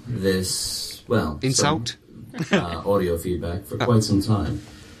you this, well... Insult? some, audio feedback for quite some time.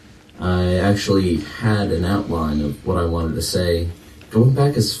 I actually had an outline of what I wanted to say, going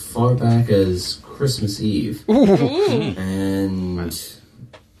back as far back as Christmas Eve. And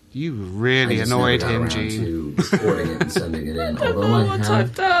you really I just annoyed never him, got around Gene. to recording it and sending it in. Although I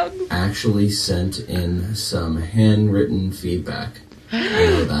have actually sent in some handwritten feedback. I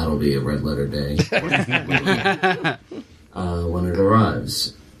know that'll be a red letter day when it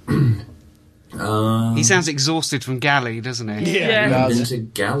arrives. He sounds exhausted from Galley, doesn't he? Yeah. I've been to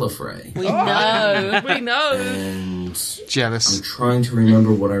Gallifrey. We know. We know. And jealous. I'm trying to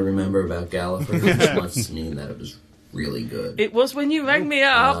remember what I remember about Gallifrey, which must mean that it was really good. It was when you rang me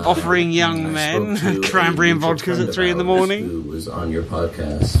up. Offering young men cranberry and vodkas at 3 a.m. Who was on your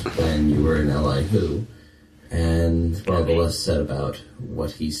podcast when you were in LA Who. And well, the less said about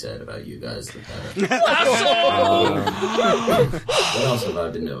what he said about you guys, the better. What else have I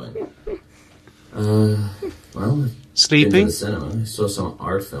been doing? Well, sleeping. Been to the cinema. I saw some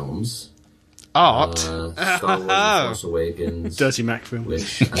art films. Art. Star Wars: The Force Awakens, Dirty Mac film,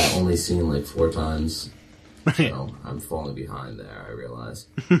 which I've only seen like 4 times. So I'm falling behind there. I realize.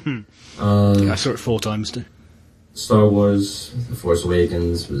 I saw it 4 times too. Star Wars: The Force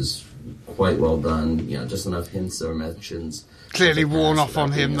Awakens was quite well done. You know, just enough hints or mentions. Clearly worn off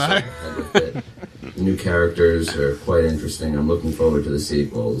on him, though. The new characters are quite interesting. I'm looking forward to the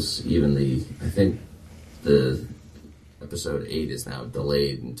sequels. Even I think the episode 8 is now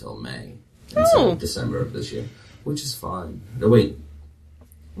delayed until May instead of December of this year, which is fine. No, wait.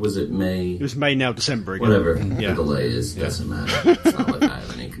 Was it May? It was May, now December again. Whatever the delay is, doesn't matter. It's not like I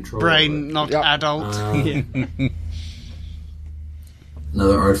have any control. Brain, not adult.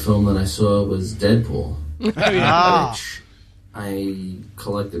 Another art film that I saw was Deadpool. Which I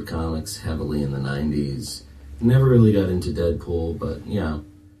collected comics heavily in the 90s. Never really got into Deadpool, but,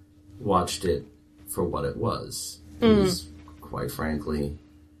 watched it for what it was. It was, quite frankly,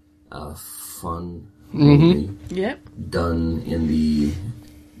 a fun movie. Yep. Done in the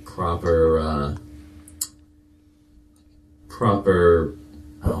proper,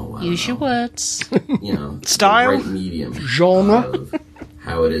 use your words. Style? The right medium. Genre? Of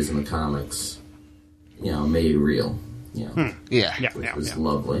how it is in the comics. Made real. Which was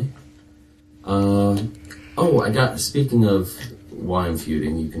lovely. Speaking of why I'm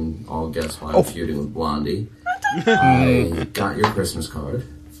feuding, you can all guess why I'm feuding with Blondie. I got your Christmas card.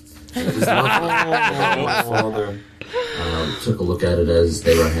 It was lovely. My father took a look at it as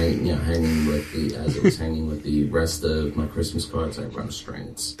they were hanging with the rest of my Christmas cards. I run a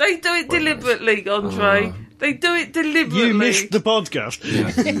string. They do it deliberately, Andre. They do it deliberately. You missed the podcast.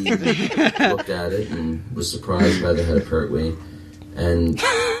 He looked at it and was surprised by the head of Pertwee. And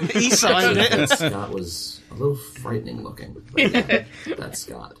he signed it. Scott was a little frightening looking. That's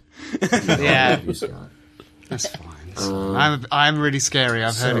Scott. You, Scott. That's fine. I'm really scary.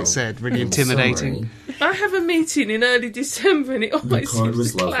 I've heard it said. Really intimidating. I have a meeting in early December and it always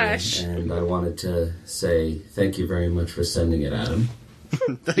seems to clash. And I wanted to say thank you very much for sending it, Adam.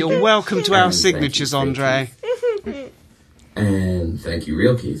 You're welcome to our signatures, Andre. And thank you,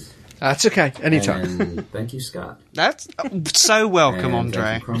 Real Keith. That's okay. Anytime. And thank you, Scott. That's so welcome, and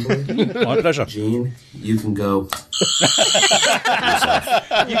Andre. Thank you, My pleasure. Gene, you can go.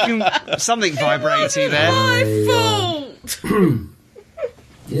 You can something vibrating there. My fault.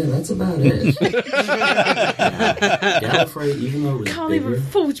 Yeah, that's about it. Gallifrey, even though it was Can't bigger, even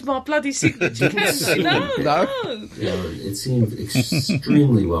forge my bloody signature, can they? No. it seemed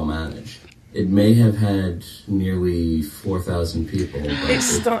extremely well managed. It may have had nearly 4,000 people, but It's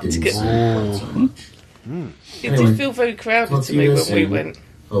starting to didn't get- seem quite so much. It did feel very crowded to me when we went.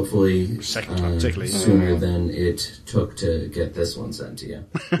 Hopefully, Second time, particularly. sooner than it took to get this one sent to you.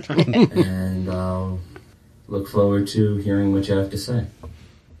 And I'll look forward to hearing what you have to say.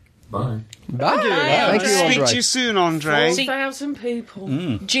 Bye. Bye. Thank you, Speak Andre. to you soon, Andre. 4,000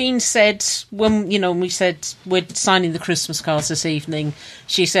 people. Jean said when we said we're signing the Christmas cards this evening,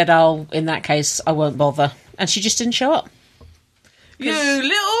 she said, in that case, I won't bother. And she just didn't show up. You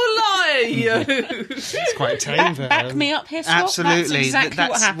little liar, you! It's quite tame for Back her. me up here, Scott. Absolutely. That's exactly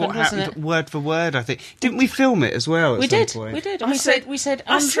what happened, wasn't it? Word for word, I think. Didn't we film it as well at We some did. point? We did. I We said- said,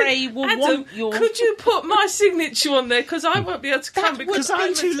 I Andre said, will Adam, want your... could you put my signature on there? Because I won't be able to come because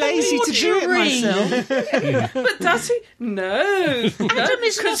I'm too lazy to do it myself. But does he? No. Adam is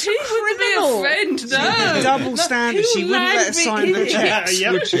not Because he wouldn't be criminal. a friend, no. Double standard. She wouldn't let us sign the checks,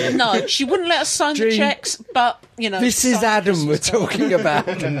 Yeah, would she? No, she wouldn't let us sign the Gene, checks, but, This is sign Adam we're talking about.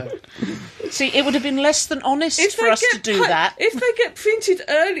 See, it would have been less than honest for us to do that. If they get printed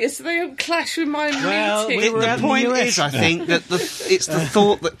earlier so they don't clash with my meeting. The point is, I think, that it's the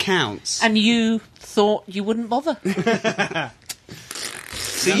thought that counts. And you thought you wouldn't bother.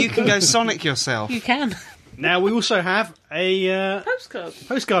 So you can go Sonic yourself. You can. Now, we also have a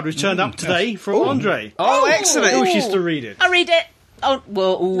Postcard which turned up today from Andre. Oh, excellent. Who wishes to read it? I read it. Oh,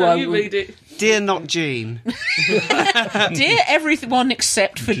 well, No, you read it. Dear not Jean. Dear everyone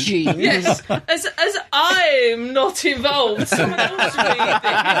except for Jean. Yes, as I'm not involved, someone else read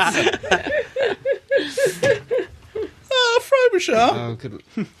it. Frobisher. Oh, good.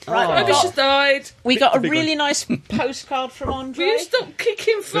 Frobisher's died. We got a really nice postcard from Will Andre. you stop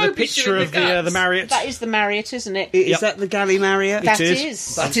kicking With a Frobisher picture in of the guts? the Marriott. That is the Marriott, isn't it? Is that the Galley Marriott? That is.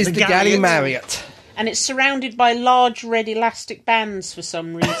 is. That is the the Galley Galliot. Marriott. And it's surrounded by large red elastic bands for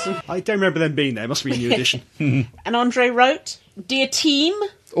some reason. I don't remember them being there. Must be a new edition. And Andre wrote, Dear team,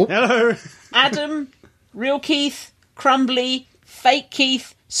 Hello. Adam, Real Keith, Crumbly, Fake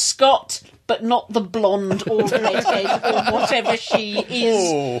Keith, Scott, but not the blonde or redhead or whatever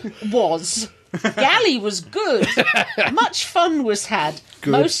she was. Galley was good. Much fun was had.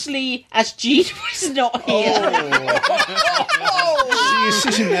 Mostly as Jean was not here. She is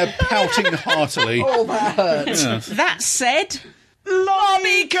sitting there pouting heartily. Oh, that hurts. Yeah. That said,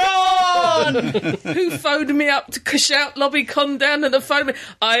 LobbyCon! Who phoned me up to shout LobbyCon down and phoned me?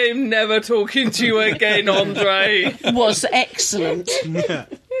 I'm never talking to you again, Andre. Was excellent.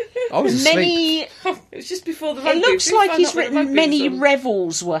 I was asleep. It was just before the It rugby. looks Who like phoned he's up when the written rugby many was on?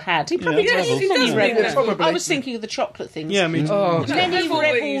 revels were had. He probably Yes, does he many does revels. mean that. Probably. I was thinking of the chocolate things. Yeah, me too. Oh, Many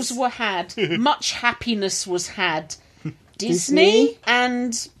Revelries. revels were had. Much happiness was had. Disney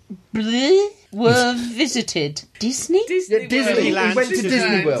and bleh were visited. Disney? Disney yeah, Disney. World. We went to Disney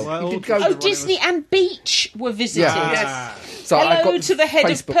Disneyland. World. We did go. Oh, Disney and Beach were visited. Yeah. Yes. So I Hello got to the head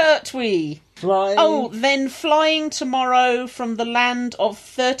Facebook. of Pertwee. Oh, then flying tomorrow from the land of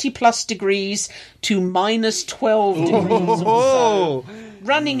 30 plus degrees to minus 12 degrees or so.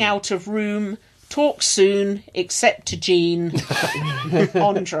 Running out of room. Talk soon, except to Jean.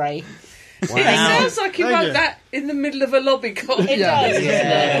 Andre. It sounds like he Thank wrote you. that in the middle of a LobbyCon. It does, doesn't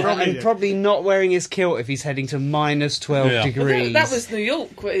it? And probably not wearing his kilt if he's heading to minus 12 Yeah. degrees. That was New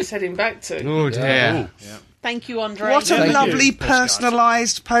York, where he's heading back to. Oh, dear. Thank you, Andre. What a Thank lovely you.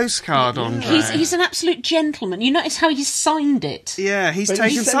 personalised postcard, Andre. He's an absolute gentleman. You notice how he signed it? Yeah, he's But he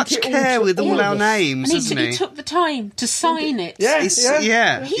taken sent such it all care to with all all our of us. names, And hasn't he he? took the time to sign it. Yeah, He's-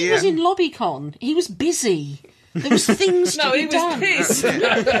 yeah, He yeah. was in LobbyCon. He was busy. There was things No, to he be done. was pissed.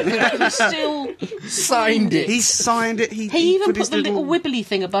 He still Signed it. He signed it. He even put put his the little wibbly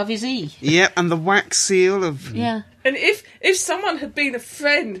thing above his E. Yep, and the wax seal of. Yeah. And if someone had been a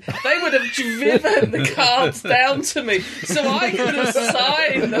friend, they would have driven the cards down to me so I could have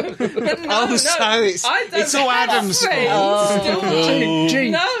signed them. But no, Oh, no, so it's- I don't it's all have Adam's friends. fault. Do I?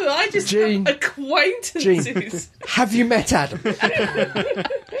 Jean. No, I just Jean. have acquaintances. Have you met Adam?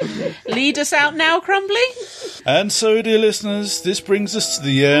 Lead us out now, Crumbly. And so, dear listeners, this brings us to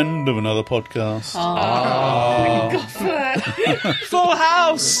the end of another podcast. God for that. Full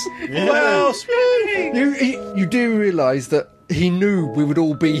House! Well, You do realise that he knew we would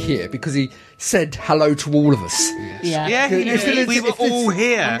all be here because he said hello to all of us. Yeah. Yeah, If this- we were if this- all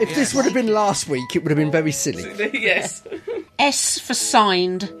here. If this would have been last week, it would have been very silly. Yes. S for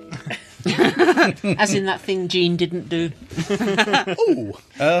signed. As in that thing Jean didn't do.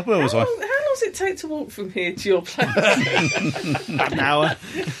 where was I? How long does it take to walk from here to your place? About an hour.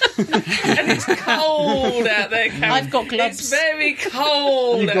 And it's cold out there, Karen. I've got gloves. It's very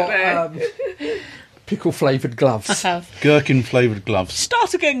cold You've out there. got pickle flavoured gloves. Have. Gherkin flavoured gloves.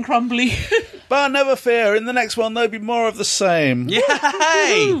 Start again, Crumbly. But never fear, in the next one there'll be more of the same.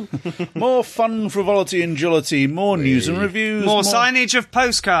 Yay! More fun, frivolity and jollity, more news and reviews. More signage of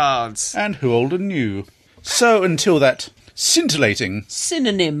postcards. And who old and new. So until that scintillating,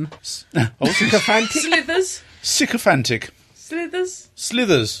 Synonym. Sycophantic. Slithers. sycophantic, Slithers.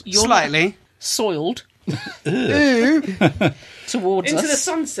 slithers, You're Slightly. soiled. Ooh. Towards Into the us.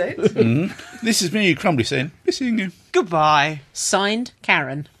 sunset. this is me, Crumbly, saying, missing you. Goodbye. Signed,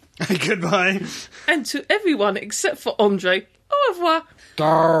 Karen. Goodbye. And to everyone except for Andre, au revoir.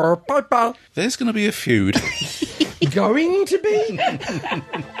 Bye-bye. There's going to be a feud. Going to be?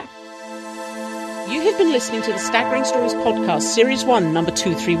 You have been listening to the Staggering Stories podcast, Series 1, number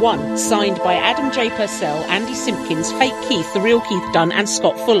 231, signed by Adam J. Purcell, Andy Simpkins, Fake Keith, The Real Keith Dunn, and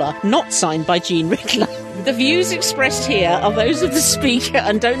Scott Fuller, not signed by Jean Rickler. The views expressed here are those of the speaker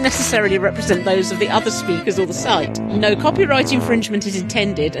and don't necessarily represent those of the other speakers or the site. No copyright infringement is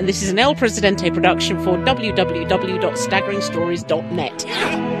intended, and this is an El Presidente production for www.staggeringstories.net.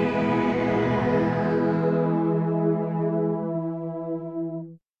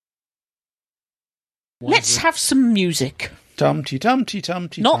 Let's have some music.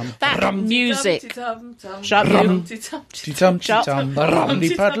 Tum-ty-tum-ty-tum-ty-tum. Not that music. Shut you. Tum-ty-tum-ty-tum.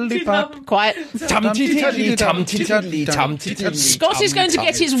 Rumpty-puddly-pup. Quiet. Tum-ty-tiddly, tum-ty-tiddly, tum-ty-tiddly. Scott is going to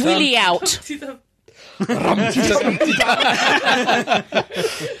get his willy out.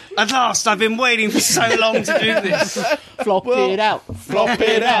 At last, I've been waiting for so long to do this. Flop it out. Flop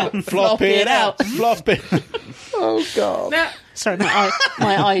it out. Flop it out. Flop it. Oh, God. Now, Sorry, my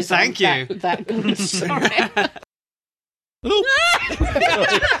eyes Thank aren't you. that good. Sorry.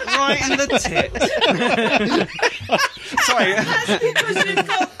 Right in the tit. Sorry.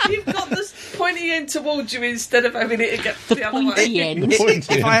 because you've got this pointy end towards you instead of having it against the other way. Pointy end.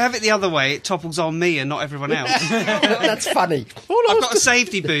 If I have it the other way, it topples on me and not everyone else. That's funny. I've got a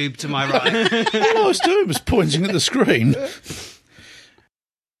safety boob to my right. All I was doing was pointing at the screen.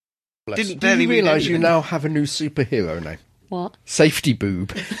 Didn't Do barely you read realise you anything. now have a new superhero name? What? Safety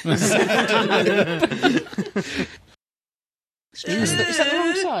Boob. Is that the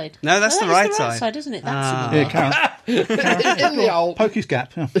wrong side? No, that's the That is right the right side. side, isn't it? That's Here, Karen. In the old... Poke his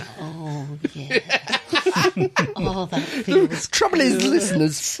gap. Yeah. Oh, yeah. Oh, that feels Trouble is,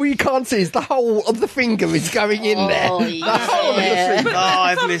 listeners, what you can't see is the whole of the finger is going in there. Oh, The whole of the yeah. finger. Oh,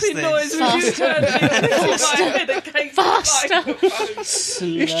 I've missed Thumping noise this. when you turn it into my head against Faster. the microphone.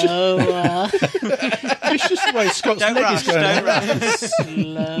 slower. It's just the way Scott's Don't leg rush, is going. don't rush.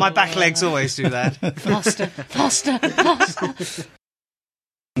 Slower. My back legs always do that. Faster, faster, faster.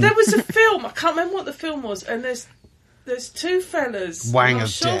 There was a film, I can't remember what the film was, and there's two fellas. Wang and I'm of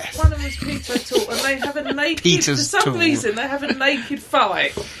sure Death. One of them was Peter O'Toole, and they have a naked. Peter's for some Tool. reason, they have a naked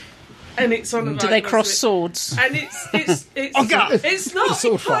fight, and it's on. Do they cross swords? And it's Oh, God. it's not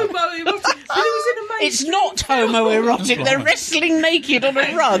Sword fight. homoerotic, but it was in a It's mainstream not film. homoerotic. They're wrestling naked on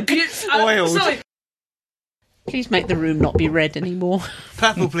a rug. It's, Oiled. sorry, Please make the room not be red anymore.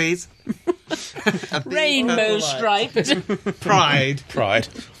 Purple, please. A big Rainbow purple light. striped. Pride. Pride.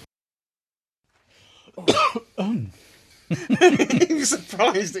 He was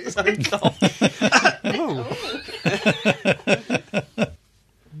surprised at his own cough.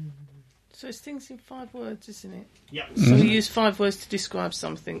 So it's things in 5 words, isn't it? Yep. So we use 5 words to describe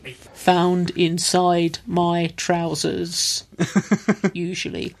something. Found inside my trousers.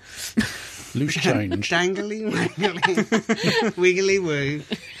 Usually. Loose change. Dangly, wangly, wiggly woo.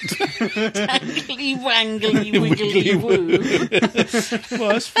 Wangly, wangly, wiggly woo. Well,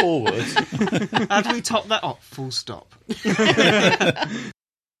 that's 4 words. How do we top that up? Full stop.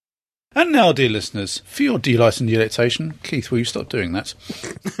 And now, dear listeners, for your delight and delectation, Keith, will you stop doing that?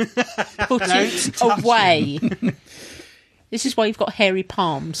 Put it away. This is why you've got hairy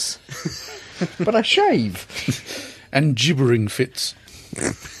palms. But I shave. And gibbering fits.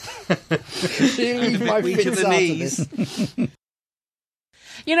 Leave my Weak to fits the out of knees. this.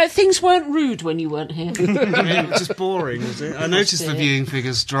 You know, things weren't rude when you weren't here. It was just boring, was it? I noticed the viewing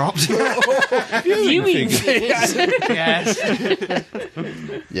figures dropped. Viewing figures. Yes.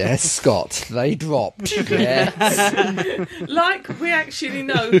 Yes, Scott, they dropped. Yes. Like we actually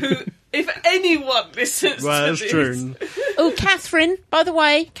know who, if anyone listens Well, to that's this. true. Oh, Catherine, by the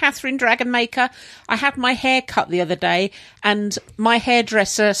way, Catherine Dragon Maker, I had my hair cut the other day and my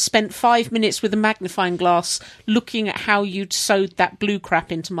hairdresser spent 5 minutes with a magnifying glass looking at how you'd sewed that blue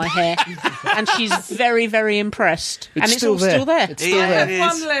crap into my hair. And she's very, very impressed. And it's still all there. still there. It's I still there. have It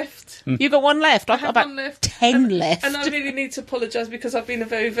one is. left. You got one left. I've have got about one left. 10 left. And I really need to apologise because I've been a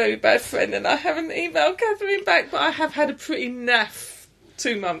very, very bad friend and I haven't emailed Catherine back, but I have had a pretty naff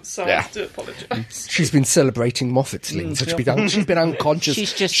 2 months, so I Yeah. have to apologise. She's been celebrating Moffat's Lynn, so she's been unconscious.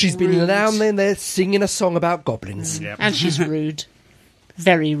 She's been rude. down there singing a song about goblins. And she's rude.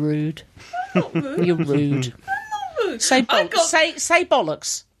 Very rude. You're rude. Say, I got- say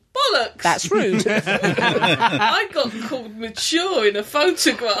bollocks. Bollocks! That's rude. I got called mature in a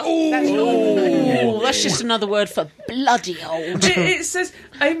photograph. Ooh, that's just another word for bloody old. It says,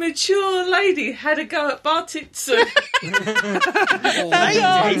 a mature lady had a go at Bartitsu.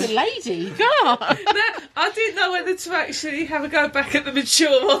 Oh, the lady. God. Now, I didn't know whether to actually have a go back at the mature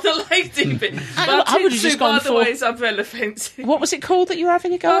or the lady bit. I would've just Bartitsu, gone by the for- way, is umbrella fencing. What was it called that you were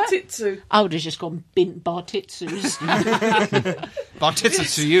having a go at? Bartitsu. I would have just gone bint Bartitsus.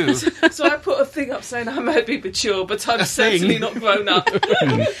 Bartitsa to you. So I put a thing up saying I may be mature, but I'm certainly not grown up.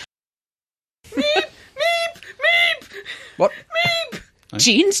 Meep, meep, meep, What? meep.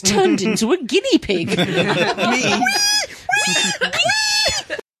 Jean's turned into a guinea pig.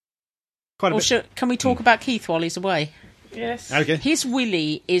 Quite a Or bit. can we talk about Keith while he's away? Yes. Okay. His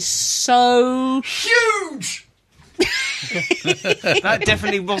willy is so... Huge! That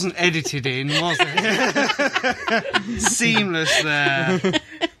definitely wasn't edited in, was it? Seamless there.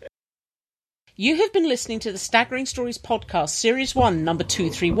 You have been listening to the Staggering Stories podcast, Series 1, number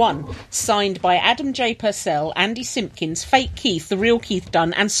 231, signed by Adam J. Purcell, Andy Simpkins, Fake Keith, The Real Keith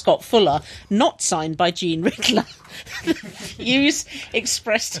Dunn, and Scott Fuller, not signed by Gene Rickler. The views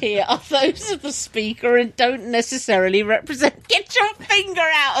expressed here are those of the speaker and don't necessarily represent... Get your finger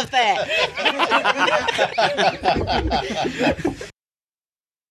out of there!